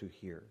to those who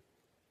hear.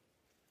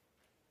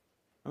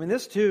 I mean,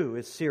 this too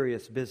is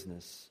serious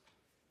business.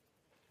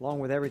 Along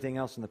with everything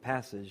else in the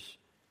passage,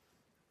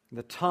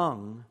 the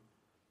tongue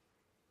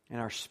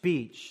and our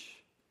speech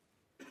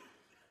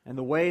and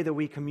the way that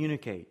we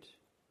communicate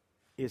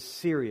is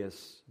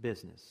serious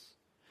business.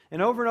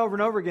 And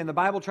over again, the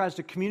Bible tries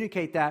to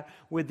communicate that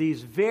with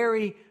these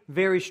very,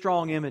 very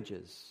strong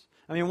images.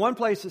 I mean, one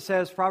place it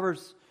says,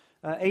 Proverbs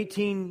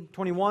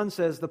 18:21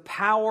 says, the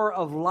power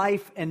of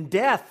life and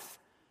death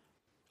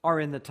are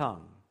in the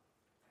tongue.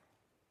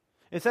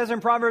 It says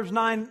in Proverbs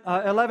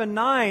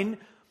 11:9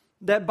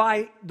 that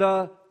by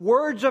the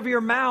words of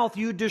your mouth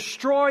you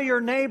destroy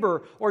your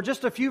neighbor. Or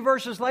just a few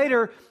verses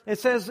later, it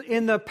says,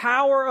 in the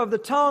power of the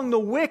tongue the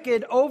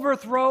wicked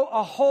overthrow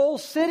a whole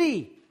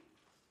city.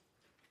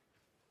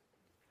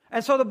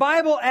 And so the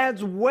Bible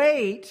adds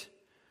weight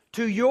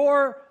to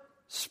your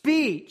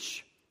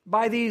speech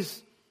by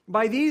these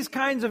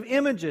kinds of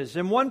images.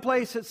 In one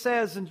place it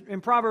says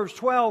in Proverbs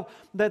 12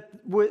 that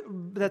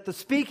the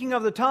speaking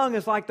of the tongue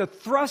is like the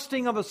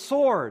thrusting of a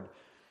sword,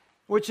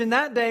 which in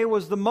that day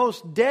was the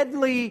most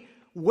deadly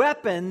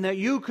weapon that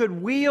you could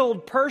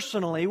wield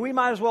personally. We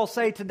might as well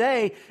say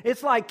today,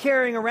 it's like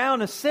carrying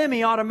around a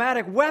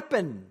semi-automatic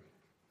weapon.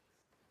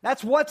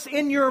 That's what's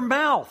in your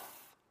mouth.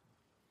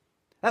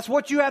 That's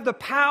what you have the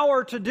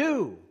power to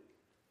do.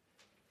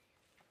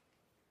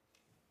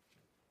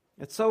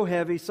 It's so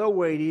heavy, so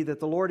weighty, that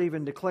the Lord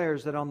even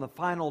declares that on the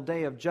final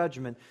day of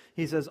judgment,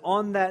 He says,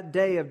 on that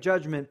day of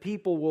judgment,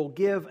 people will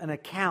give an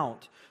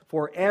account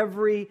for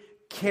every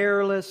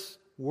careless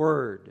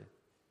word.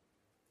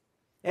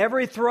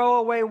 Every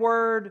throwaway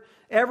word,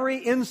 every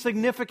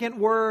insignificant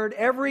word,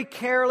 every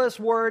careless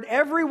word,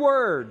 every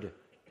word.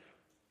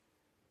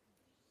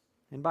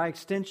 And by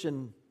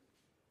extension,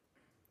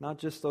 not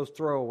just those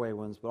throwaway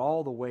ones, but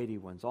all the weighty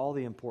ones, all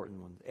the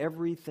important ones.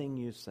 Everything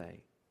you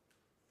say,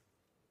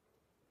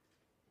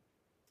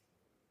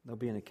 there'll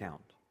be an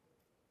account.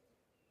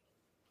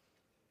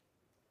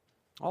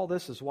 All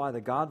this is why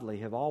the godly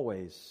have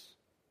always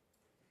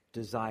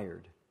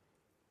desired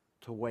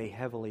to weigh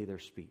heavily their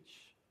speech,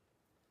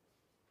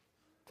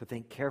 to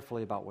think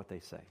carefully about what they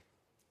say.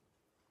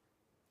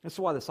 This is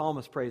why the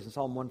psalmist prays in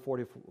Psalm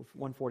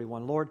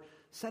 141, Lord,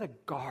 set a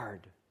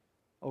guard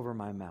over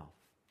my mouth.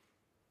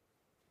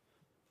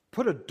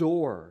 Put a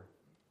door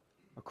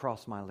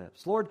across my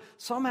lips. Lord,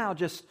 somehow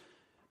just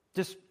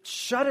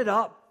shut it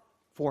up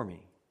for me.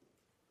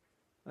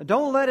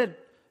 Don't let it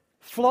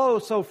flow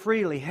so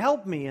freely.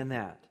 Help me in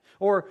that.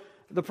 Or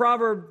the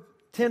proverb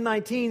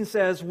 10:19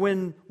 says,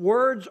 when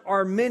words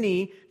are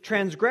many,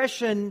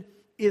 transgression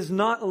is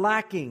not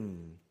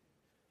lacking.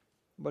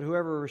 But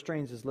whoever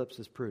restrains his lips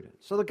is prudent.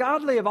 So the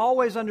godly have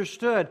always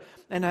understood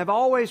and have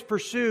always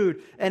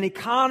pursued an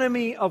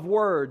economy of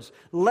words,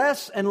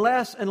 less and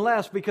less and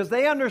less, because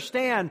they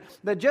understand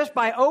that just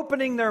by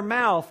opening their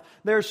mouth,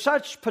 there's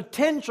such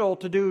potential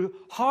to do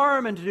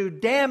harm and to do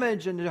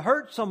damage and to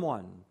hurt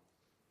someone.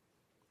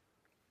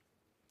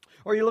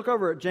 Or you look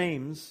over at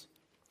James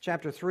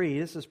chapter 3.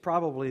 This is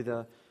probably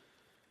the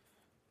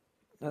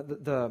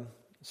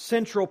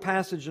central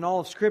passage in all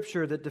of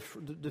Scripture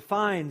that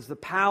defines the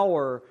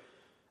power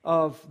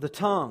of the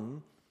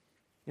tongue.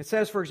 It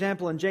says, for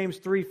example, in James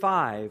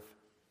 3:5,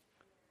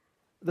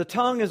 the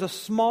tongue is a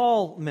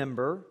small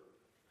member,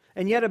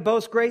 And yet it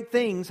boasts great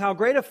things. How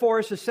great a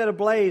forest is set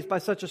ablaze by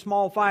such a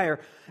small fire.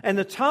 And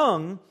the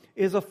tongue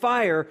is a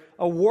fire,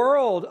 a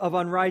world of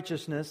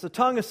unrighteousness. The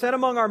tongue is set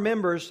among our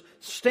members,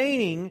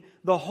 staining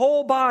the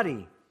whole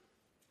body,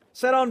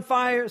 setting on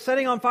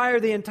fire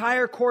the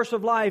entire course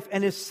of life,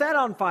 and is set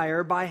on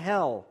fire by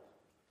hell.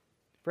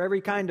 For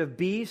every kind of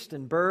beast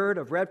and bird,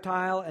 of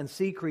reptile and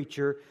sea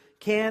creature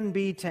can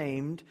be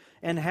tamed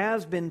and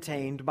has been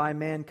tamed by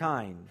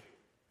mankind.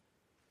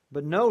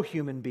 But no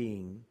human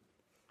being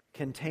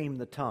can tame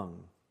the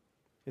tongue.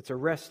 It's a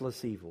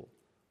restless evil,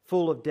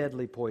 full of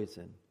deadly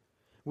poison.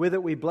 With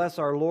it we bless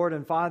our Lord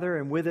and Father,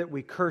 and with it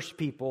we curse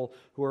people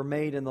who are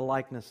made in the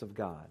likeness of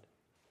God.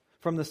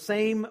 From the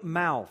same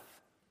mouth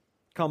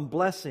come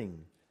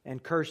blessing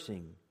and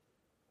cursing.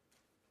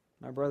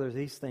 My brothers,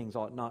 these things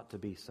ought not to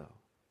be so.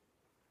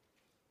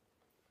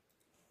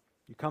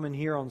 You come in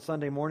here on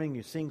Sunday morning,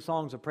 you sing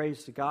songs of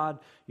praise to God,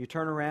 you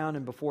turn around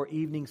and before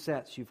evening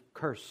sets, you've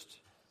cursed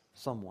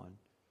someone.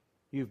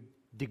 You've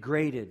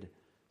degraded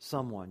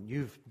someone.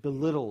 You've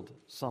belittled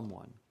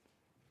someone.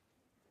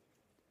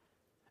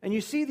 And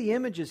you see the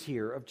images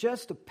here of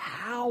just the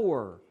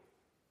power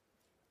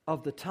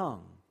of the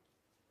tongue.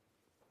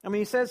 I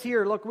mean, he says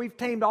here, look, we've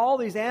tamed all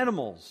these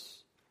animals.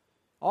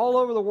 All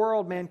over the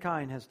world,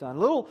 mankind has done. A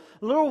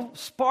little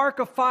spark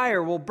of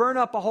fire will burn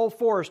up a whole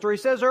forest. Or he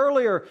says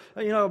earlier,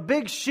 a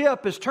big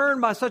ship is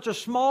turned by such a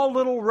small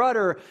little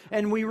rudder.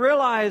 And we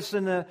realize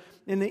in the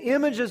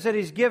images that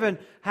he's given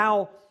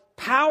how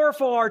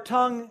powerful our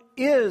tongue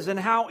is, and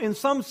how in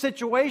some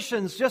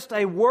situations just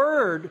a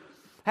word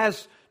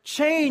has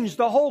changed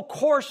the whole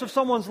course of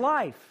someone's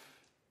life.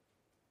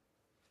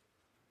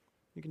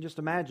 You can just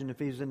imagine if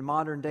he's in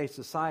modern day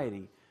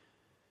society,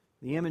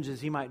 the images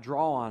he might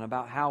draw on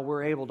about how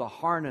we're able to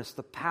harness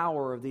the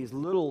power of these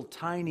little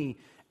tiny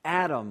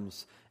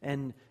atoms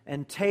and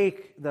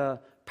take the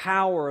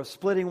power of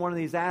splitting one of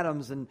these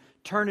atoms and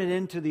turn it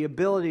into the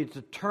ability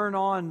to turn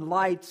on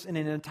lights in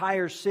an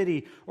entire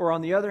city, or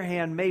on the other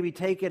hand, maybe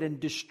take it and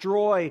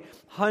destroy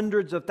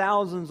hundreds of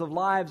thousands of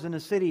lives in a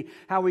city.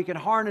 How we can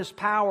harness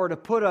power to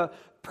put a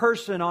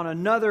person on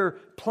another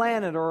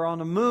planet or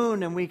on a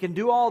moon, and we can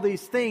do all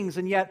these things,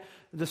 and yet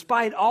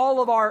despite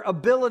all of our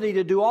ability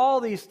to do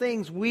all these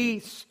things, we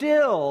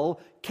still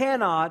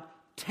cannot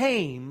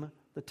tame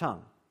the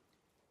tongue.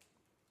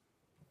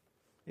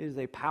 It is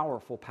a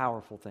powerful,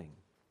 powerful thing.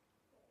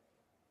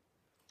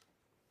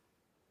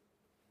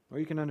 Or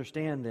you can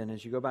understand then,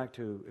 as you go back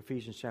to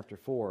Ephesians chapter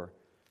 4,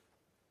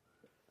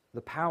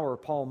 the power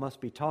Paul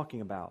must be talking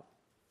about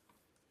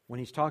when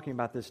he's talking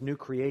about this new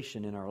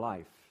creation in our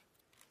life.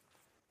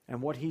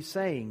 And what he's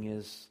saying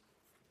is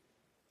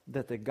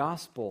that the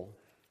gospel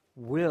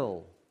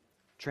will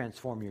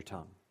transform your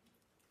tongue.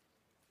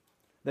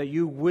 That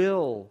you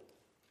will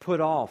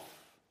put off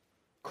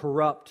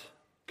corrupt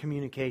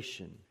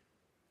communication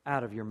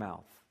out of your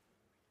mouth.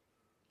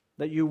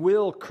 That you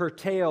will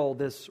curtail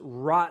this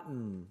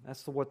rotten,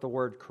 that's what the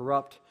word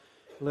corrupt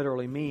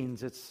literally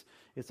means. It's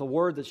a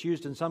word that's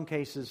used in some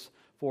cases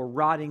for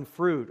rotting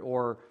fruit,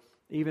 or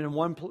even in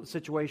one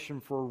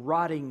situation for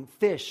rotting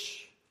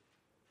fish.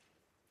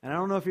 And I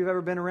don't know if you've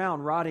ever been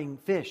around rotting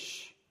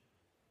fish.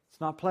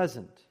 It's not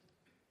pleasant.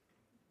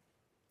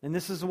 And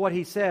this is what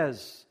he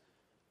says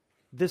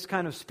this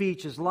kind of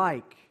speech is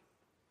like.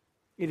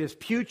 It is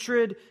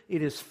putrid,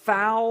 it is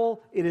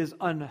foul, it is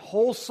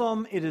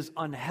unwholesome, it is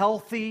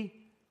unhealthy.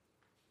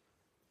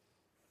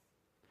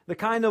 The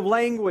kind of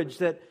language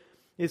that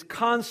is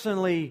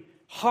constantly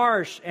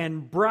harsh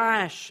and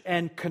brash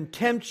and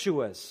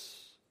contemptuous.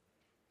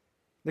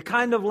 The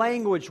kind of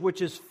language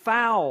which is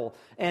foul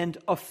and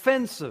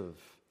offensive.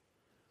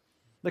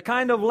 The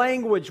kind of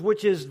language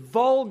which is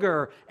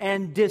vulgar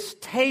and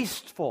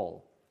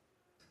distasteful.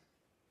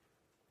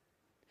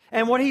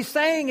 And what he's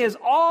saying is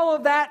all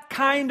of that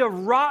kind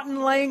of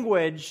rotten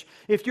language,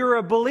 if you're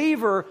a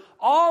believer,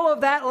 all of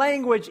that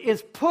language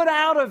is put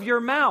out of your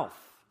mouth.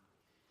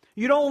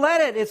 You don't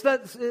let it.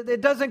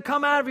 It doesn't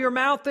come out of your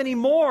mouth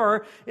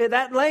anymore.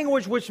 That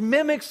language which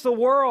mimics the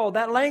world,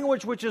 that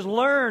language which is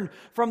learned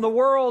from the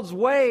world's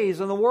ways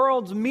and the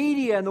world's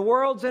media and the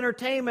world's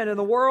entertainment and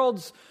the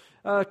world's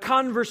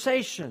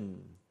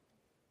conversation.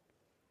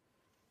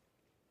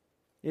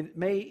 It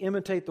may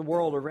imitate the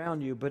world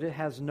around you, but it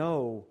has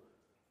no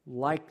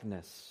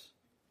likeness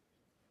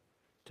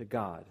to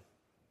God.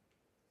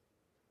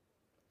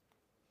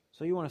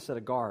 So you want to set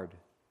a guard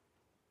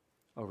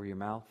over your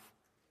mouth,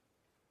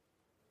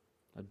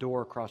 a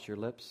door across your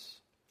lips.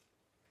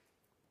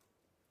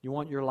 You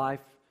want your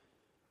life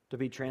to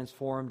be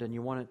transformed, and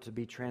you want it to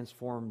be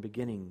transformed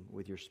beginning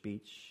with your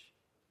speech.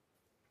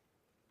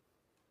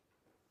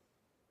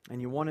 And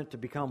you want it to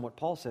become what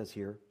Paul says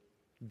here,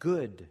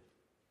 good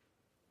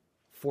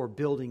for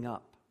building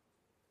up.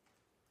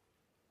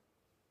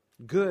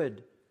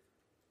 Good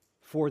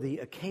for the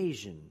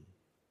occasion,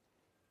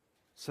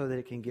 so that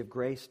it can give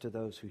grace to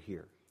those who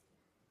hear.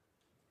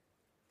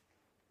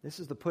 This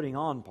is the putting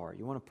on part.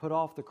 You want to put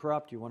off the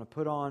corrupt, you want to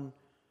put on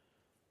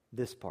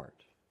this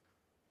part.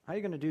 How are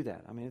you going to do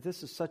that? I mean, if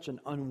this is such an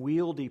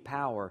unwieldy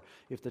power,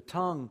 if the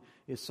tongue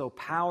is so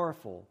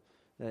powerful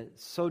that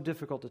it's so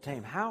difficult to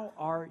tame, how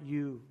are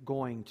you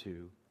going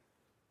to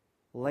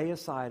lay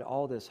aside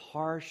all this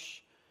harsh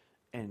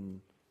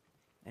and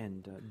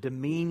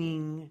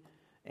demeaning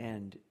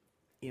and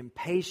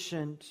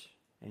impatient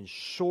and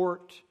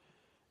short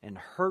and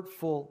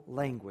hurtful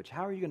language?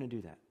 How are you going to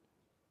do that?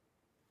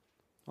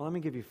 Well, let me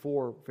give you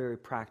 4 very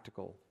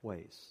practical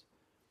ways.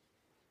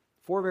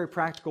 4 very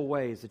practical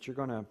ways that you're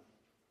going to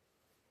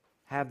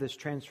have this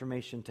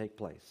transformation take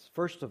place.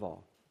 First of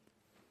all,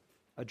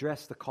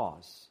 address the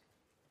cause.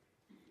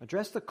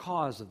 Address the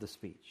cause of the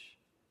speech.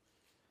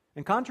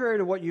 And contrary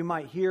to what you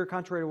might hear,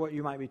 contrary to what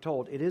you might be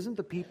told, it isn't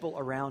the people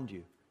around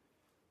you.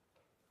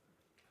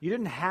 You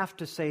didn't have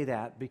to say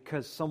that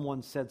because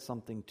someone said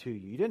something to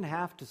you. You didn't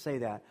have to say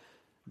that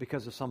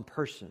because of some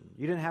person.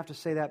 You didn't have to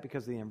say that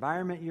because of the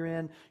environment you're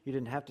in. You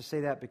didn't have to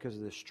say that because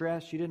of the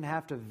stress. You didn't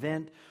have to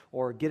vent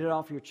or get it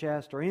off your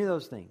chest or any of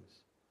those things.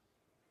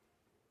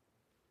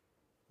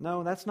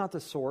 No, that's not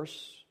the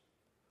source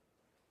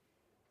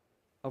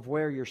of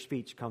where your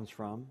speech comes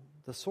from.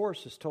 The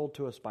source is told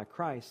to us by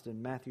Christ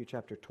in Matthew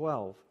chapter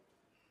 12.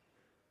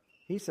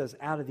 He says,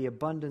 out of the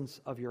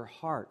abundance of your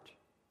heart,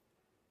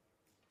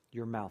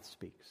 your mouth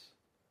speaks.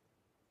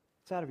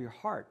 It's out of your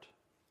heart.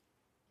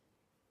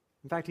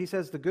 In fact, he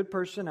says the good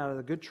person out of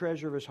the good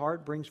treasure of his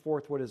heart brings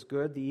forth what is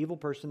good. The evil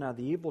person out of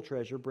the evil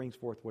treasure brings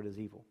forth what is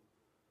evil.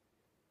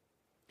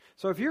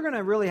 So if you're going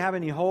to really have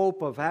any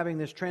hope of having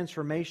this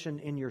transformation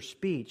in your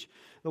speech,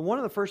 then one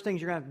of the first things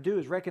you're going to have to do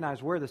is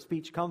recognize where the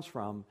speech comes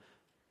from,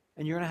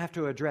 and you're going to have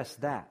to address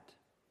that.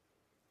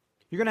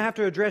 You're going to have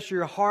to address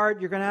your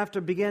heart. You're going to have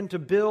to begin to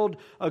build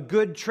a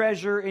good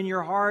treasure in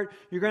your heart.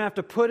 You're going to have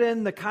to put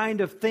in the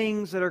kind of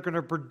things that are going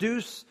to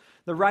produce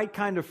the right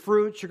kind of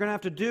fruits. You're going to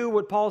have to do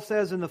what Paul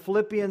says in the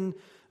Philippian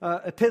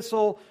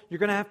epistle. You're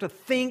going to have to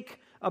think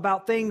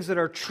about things that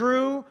are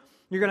true.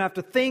 You're going to have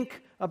to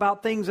think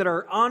about things that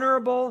are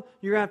honorable.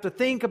 You're going to have to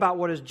think about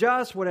what is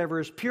just, whatever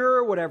is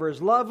pure, whatever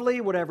is lovely,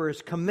 whatever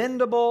is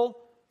commendable,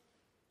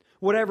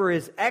 whatever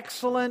is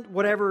excellent,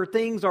 whatever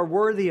things are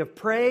worthy of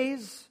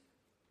praise.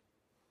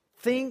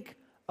 Think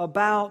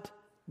about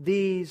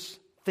these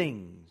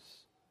things.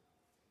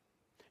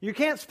 You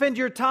can't spend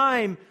your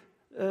time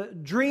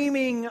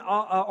dreaming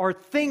or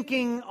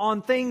thinking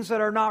on things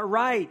that are not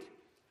right.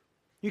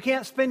 You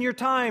can't spend your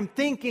time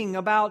thinking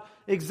about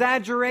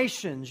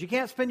exaggerations. You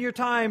can't spend your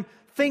time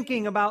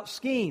thinking about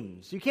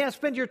schemes. You can't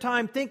spend your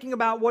time thinking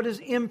about what is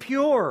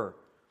impure,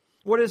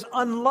 what is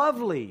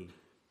unlovely,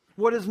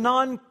 what is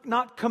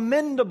not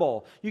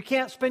commendable. You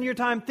can't spend your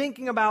time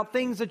thinking about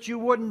things that you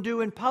wouldn't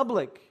do in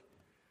public,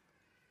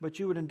 but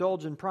you would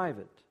indulge in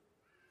private.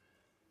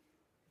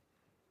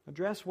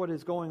 Address what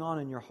is going on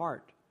in your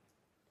heart.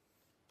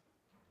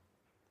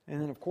 And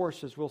then, of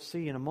course, as we'll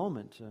see in a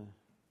moment,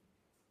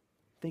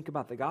 think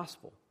about the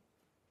gospel.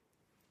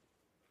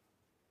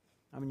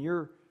 I mean,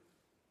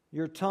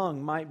 your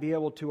tongue might be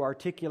able to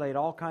articulate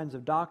all kinds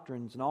of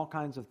doctrines and all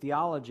kinds of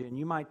theology, and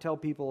you might tell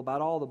people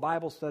about all the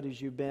Bible studies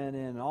you've been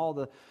in, all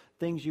the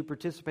things you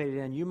participated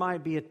in. You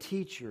might be a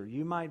teacher.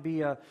 You might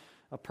be a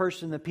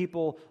person that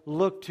people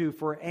look to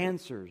for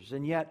answers.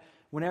 And yet,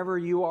 whenever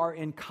you are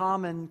in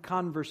common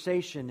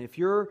conversation, if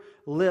your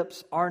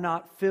lips are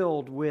not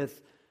filled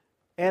with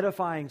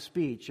edifying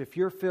speech, if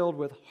you're filled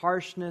with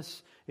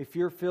harshness, if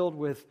you're filled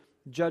with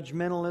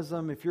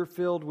judgmentalism, if you're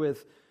filled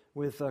with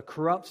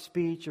corrupt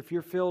speech, if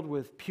you're filled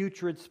with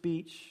putrid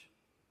speech,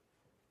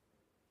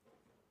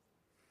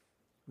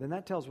 then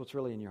that tells what's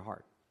really in your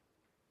heart.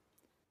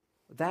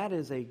 That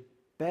is a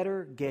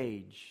better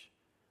gauge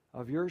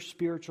of your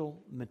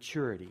spiritual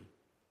maturity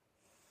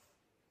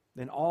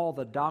than all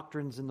the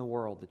doctrines in the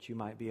world that you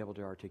might be able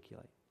to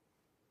articulate.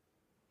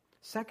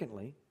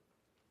 Secondly,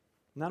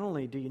 not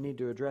only do you need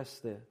to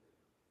address the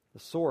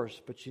source,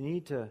 but you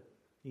need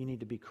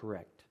to be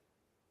correct.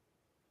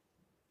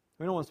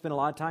 We don't want to spend a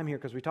lot of time here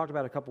because we talked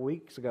about it a couple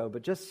weeks ago,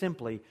 but just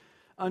simply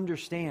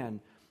understand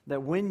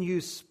that when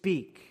you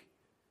speak,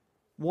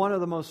 one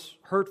of the most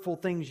hurtful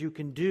things you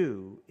can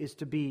do is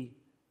to be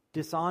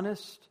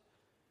dishonest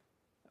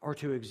or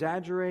to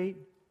exaggerate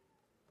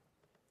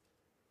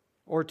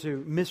or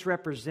to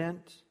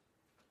misrepresent,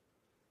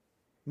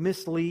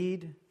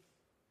 mislead.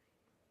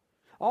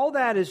 All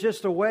that is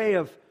just a way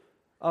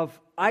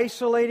of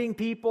isolating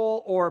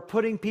people or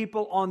putting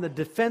people on the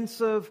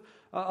defensive,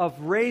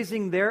 of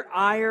raising their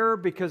ire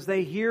because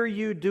they hear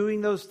you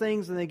doing those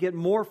things and they get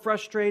more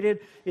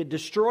frustrated. It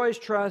destroys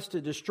trust,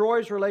 it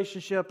destroys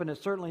relationship, and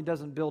it certainly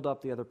doesn't build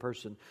up the other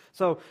person.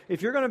 So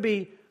if you're going to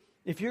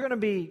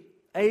be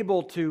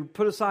able to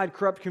put aside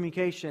corrupt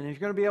communication, if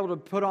you're going to be able to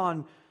put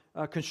on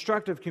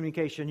constructive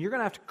communication, you're going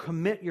to have to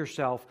commit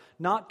yourself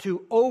not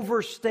to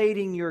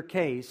overstating your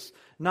case,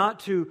 not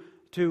to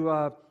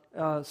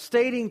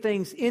stating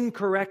things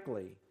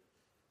incorrectly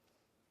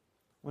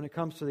when it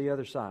comes to the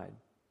other side.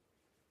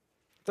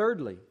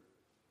 Thirdly,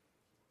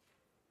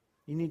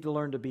 you need to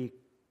learn to be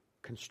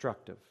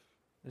constructive.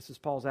 This is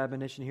Paul's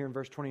admonition here in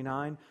verse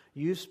 29.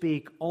 You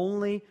speak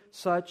only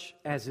such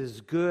as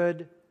is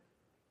good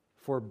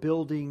for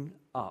building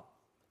up,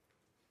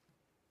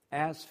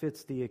 as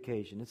fits the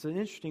occasion. It's an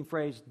interesting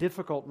phrase,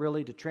 difficult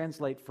really to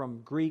translate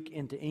from Greek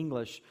into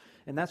English,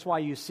 and that's why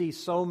you see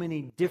so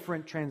many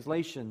different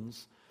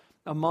translations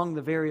among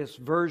the various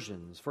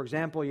versions. For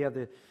example, you have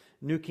the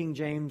New King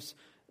James,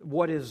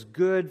 what is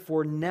good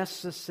for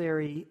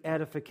necessary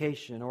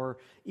edification, or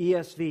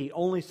ESV,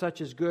 only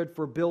such is good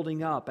for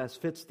building up as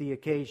fits the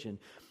occasion.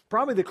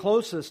 Probably the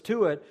closest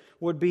to it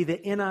would be the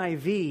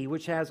NIV,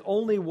 which has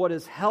only what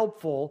is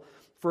helpful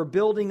for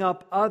building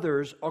up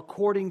others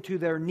according to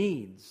their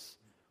needs.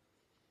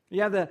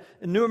 You have the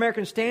New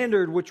American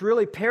Standard, which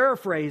really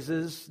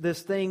paraphrases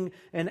this thing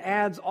and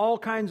adds all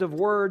kinds of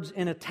words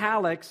in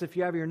italics. If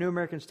you have your New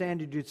American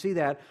Standard, you'd see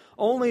that.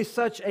 Only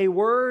such a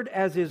word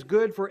as is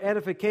good for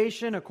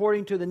edification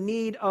according to the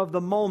need of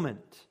the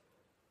moment.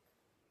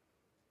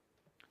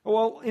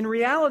 Well, in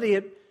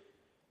reality,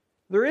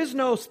 there is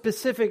no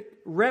specific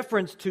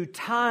reference to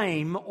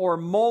time or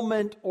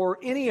moment or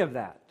any of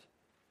that.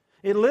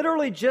 It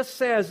literally just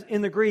says,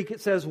 in the Greek,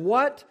 it says,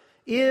 what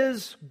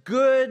is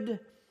good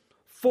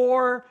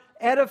for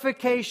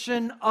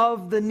edification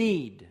of the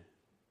need.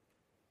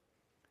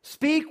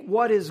 Speak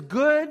what is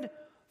good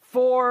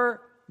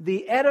for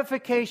the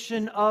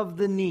edification of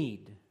the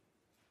need.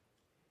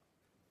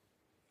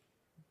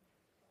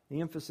 The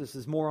emphasis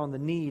is more on the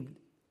need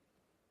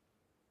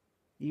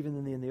even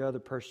than in the other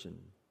person.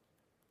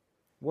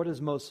 What is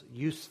most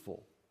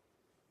useful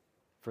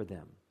for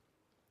them?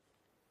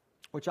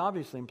 Which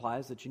obviously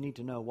implies that you need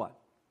to know what?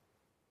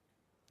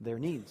 Their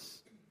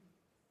needs.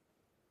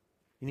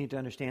 You need to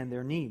understand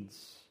their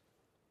needs.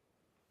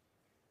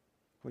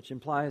 Which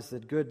implies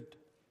that good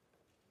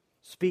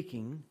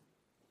speaking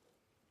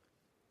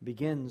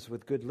begins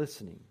with good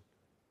listening.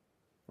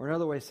 Or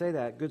another way to say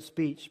that, good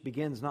speech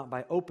begins not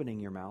by opening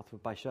your mouth,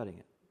 but by shutting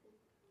it.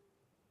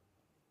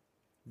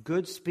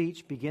 Good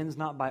speech begins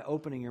not by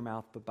opening your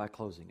mouth, but by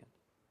closing it.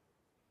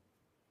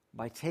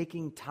 By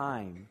taking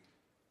time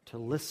to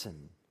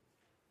listen,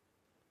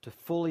 to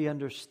fully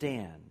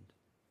understand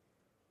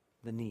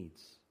the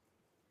needs.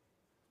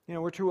 You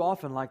know, we're too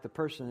often like the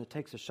person that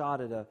takes a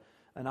shot at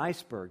an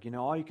iceberg. You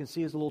know, all you can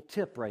see is a little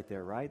tip right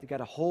there, right? They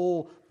got a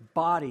whole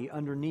body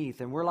underneath.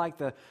 And we're like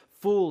the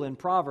fool in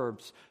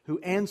Proverbs who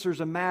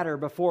answers a matter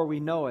before we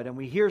know it. And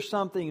we hear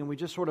something and we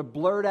just sort of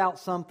blurt out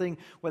something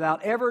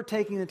without ever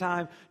taking the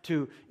time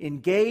to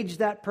engage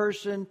that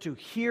person, to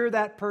hear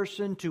that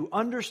person, to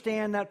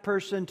understand that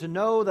person, to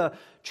know the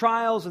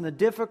trials and the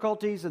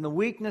difficulties and the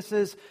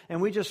weaknesses.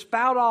 And we just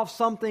spout off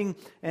something,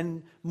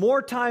 and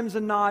more times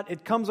than not,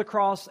 it comes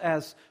across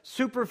as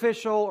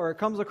superficial, or it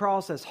comes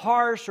across as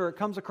harsh, or it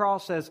comes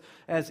across as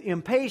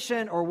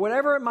impatient, or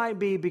whatever it might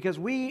be, because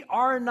we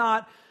are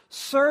not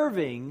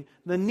serving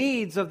the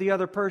needs of the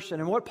other person.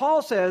 And what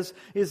Paul says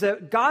is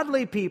that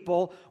godly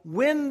people,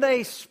 when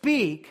they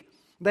speak,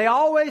 they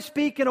always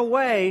speak in a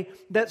way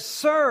that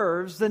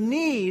serves the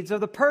needs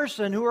of the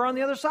person who are on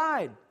the other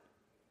side.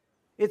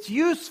 It's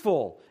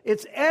useful.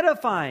 It's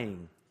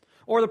edifying.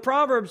 Or the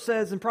proverb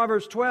says in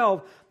Proverbs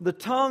 12, the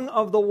tongue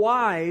of the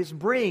wise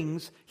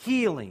brings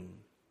healing.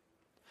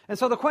 And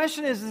so the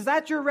question is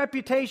that your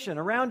reputation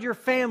around your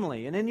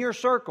family and in your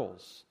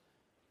circles?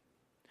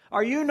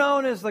 Are you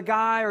known as the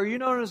guy, or are you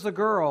known as the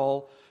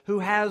girl who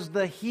has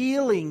the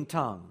healing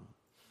tongue?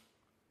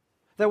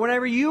 That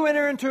whenever you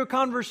enter into a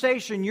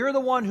conversation, you're the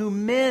one who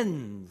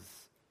mends,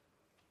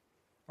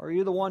 or are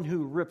you the one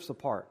who rips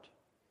apart?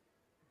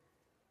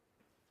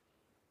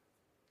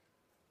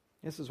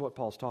 This is what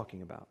Paul's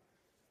talking about.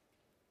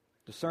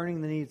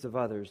 Discerning the needs of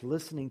others,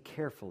 listening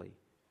carefully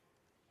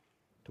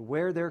to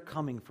where they're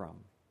coming from,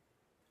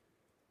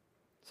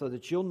 so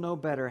that you'll know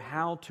better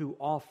how to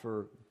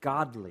offer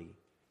godly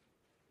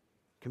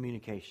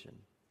communication.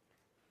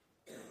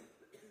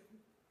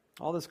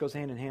 All this goes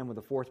hand in hand with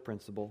the fourth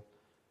principle,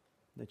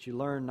 that you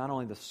learn not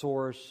only the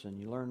source, and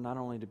you learn not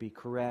only to be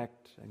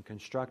correct and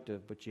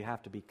constructive, but you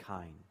have to be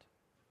kind.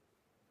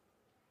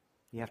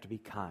 You have to be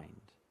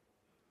kind.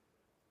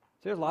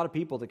 So there's a lot of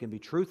people that can be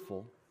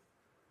truthful,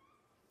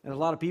 and there's a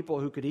lot of people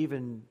who could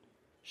even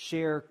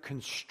share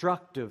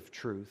constructive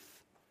truth,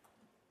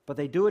 but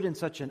they do it in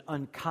such an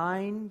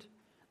unkind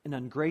and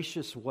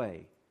ungracious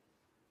way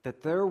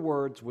that their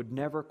words would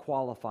never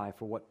qualify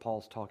for what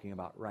Paul's talking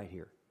about right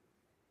here.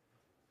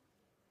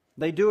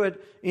 They do it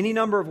any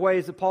number of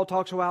ways that Paul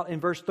talks about in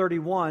verse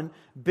 31.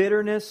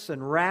 Bitterness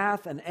and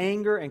wrath and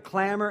anger and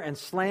clamor and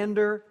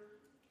slander.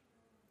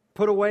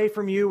 Put away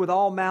from you with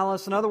all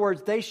malice. In other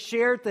words, they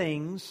share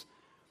things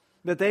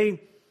that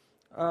they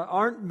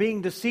aren't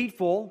being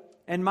deceitful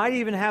and might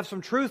even have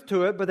some truth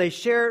to it, but they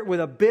share it with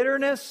a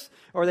bitterness,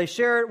 or they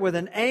share it with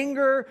an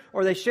anger,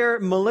 or they share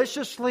it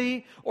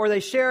maliciously, or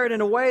they share it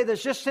in a way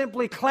that's just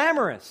simply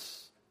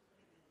clamorous.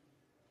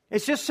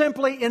 It's just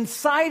simply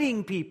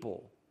inciting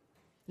people,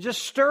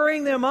 just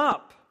stirring them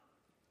up.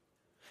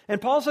 And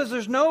Paul says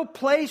there's no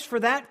place for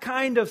that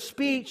kind of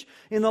speech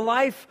in the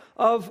life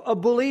of a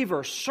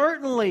believer.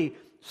 Certainly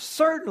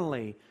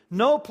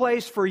no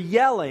place for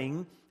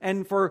yelling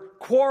and for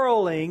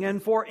quarreling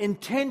and for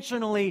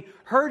intentionally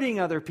hurting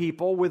other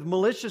people with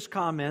malicious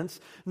comments.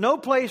 No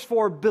place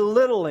for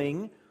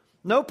belittling.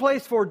 No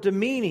place for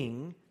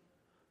demeaning.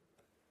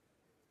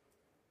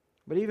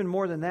 But even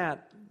more than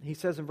that, he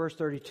says in verse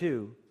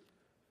 32,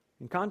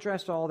 in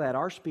contrast to all that,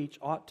 our speech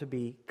ought to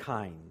be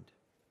kind,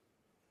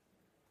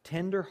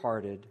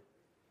 tender-hearted,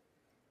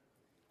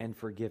 and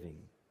forgiving.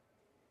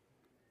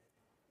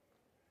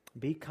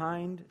 Be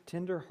kind,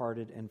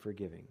 tender-hearted, and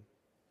forgiving.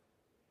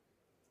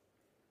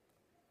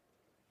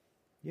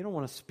 You don't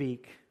want to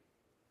speak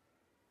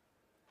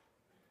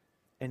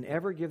and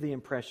ever give the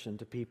impression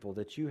to people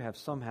that you have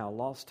somehow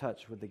lost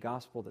touch with the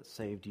gospel that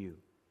saved you.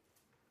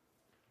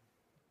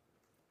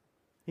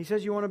 He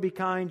says you want to be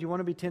kind, you want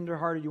to be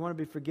tender-hearted, you want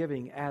to be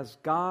forgiving as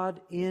God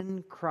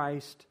in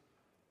Christ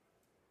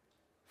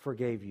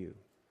forgave you.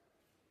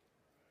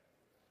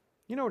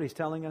 You know what he's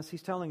telling us?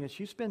 He's telling us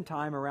you spend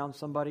time around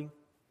somebody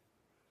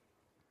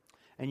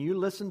and you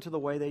listen to the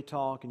way they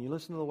talk, and you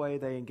listen to the way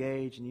they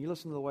engage, and you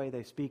listen to the way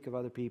they speak of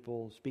other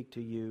people, speak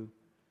to you.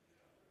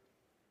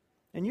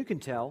 And you can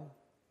tell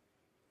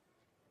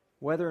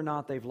whether or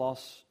not they've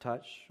lost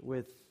touch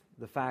with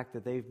the fact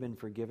that they've been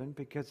forgiven,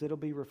 because it'll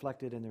be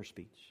reflected in their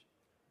speech.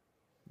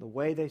 The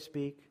way they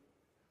speak,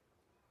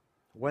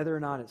 whether or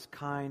not it's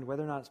kind,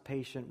 whether or not it's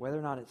patient, whether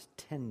or not it's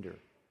tender.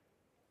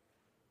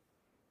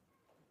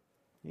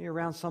 You're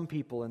around some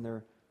people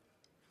and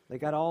they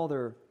got all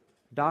their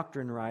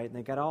doctrine right, and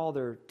they got all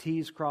their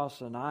T's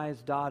crossed and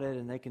I's dotted,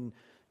 and they can,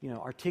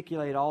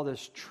 articulate all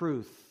this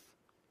truth.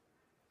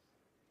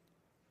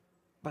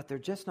 But they're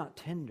just not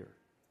tender.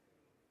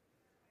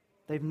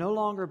 They've no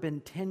longer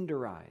been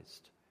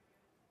tenderized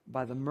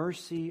by the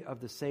mercy of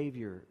the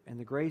Savior and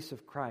the grace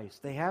of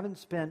Christ. They haven't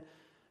spent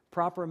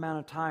proper amount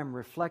of time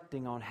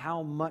reflecting on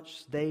how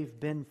much they've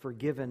been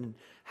forgiven and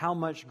how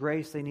much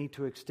grace they need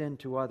to extend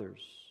to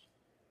others.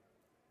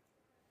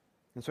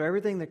 And so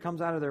everything that comes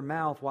out of their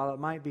mouth, while it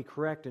might be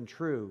correct and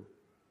true,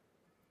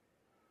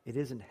 it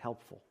isn't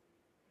helpful.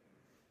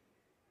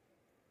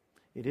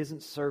 It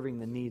isn't serving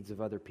the needs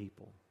of other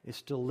people.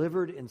 It's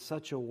delivered in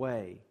such a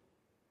way,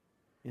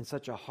 in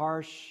such a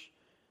harsh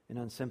and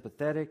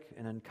unsympathetic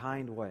and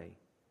unkind way,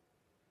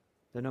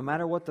 that no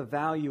matter what the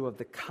value of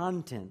the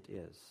content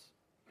is,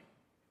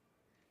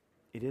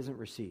 it isn't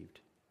received.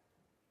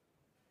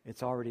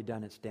 It's already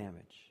done its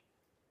damage.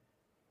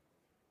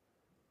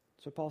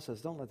 So Paul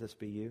says, don't let this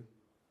be you.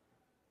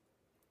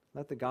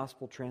 Let the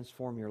gospel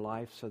transform your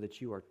life so that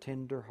you are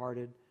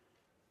tender-hearted,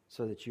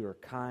 so that you are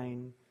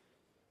kind,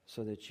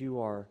 so that you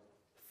are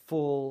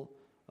full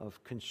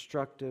of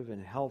constructive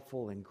and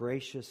helpful and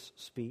gracious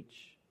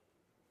speech.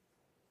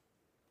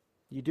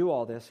 You do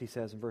all this, he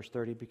says in verse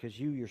 30, because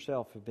you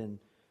yourself have been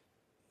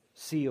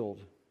sealed.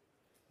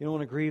 You don't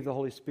want to grieve the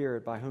Holy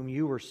Spirit by whom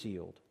you were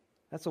sealed.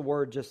 That's a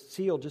word, just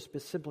sealed, just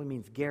simply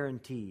means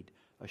guaranteed,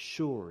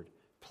 assured,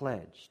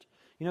 pledged.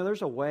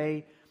 There's a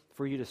way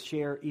for you to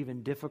share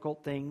even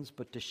difficult things,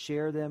 but to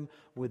share them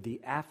with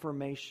the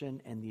affirmation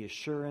and the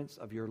assurance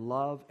of your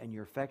love and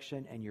your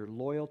affection and your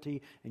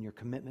loyalty and your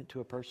commitment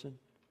to a person.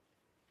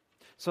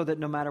 So that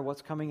no matter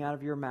what's coming out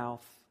of your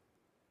mouth,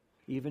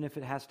 even if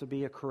it has to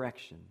be a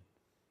correction,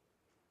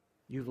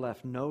 you've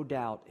left no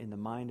doubt in the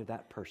mind of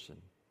that person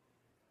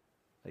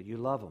that you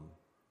love them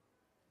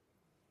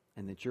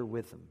and that you're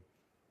with them,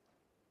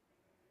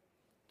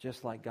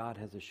 just like God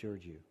has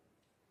assured you.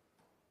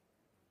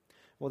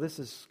 Well, this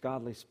is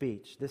godly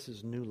speech. This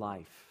is new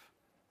life.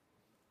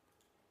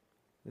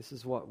 This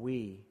is what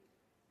we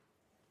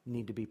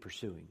need to be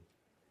pursuing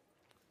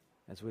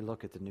as we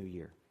look at the new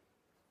year.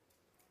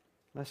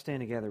 Let's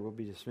stand together. We'll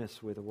be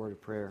dismissed with a word of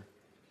prayer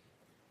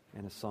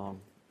and a song.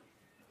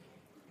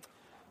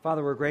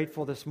 Father, we're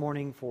grateful this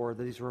morning for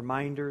these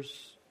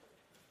reminders,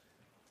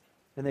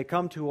 and they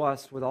come to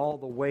us with all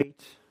the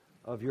weight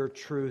of your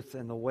truth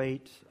and the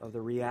weight of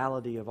the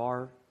reality of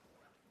our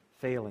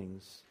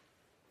failings,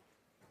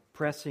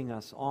 pressing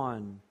us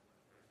on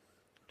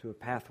to a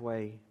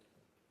pathway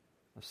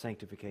of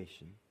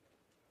sanctification.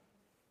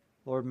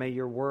 Lord, may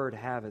your word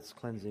have its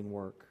cleansing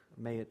work.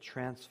 May it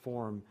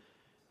transform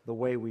the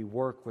way we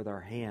work with our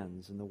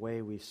hands and the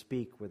way we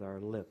speak with our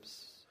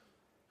lips,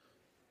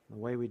 the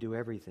way we do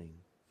everything,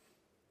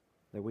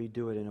 that we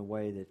do it in a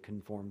way that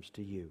conforms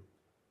to you.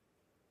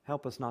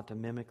 Help us not to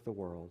mimic the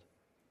world,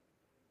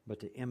 but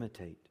to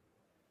imitate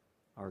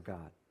our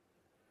God.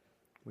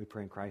 We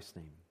pray in Christ's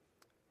name.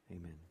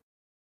 Amen.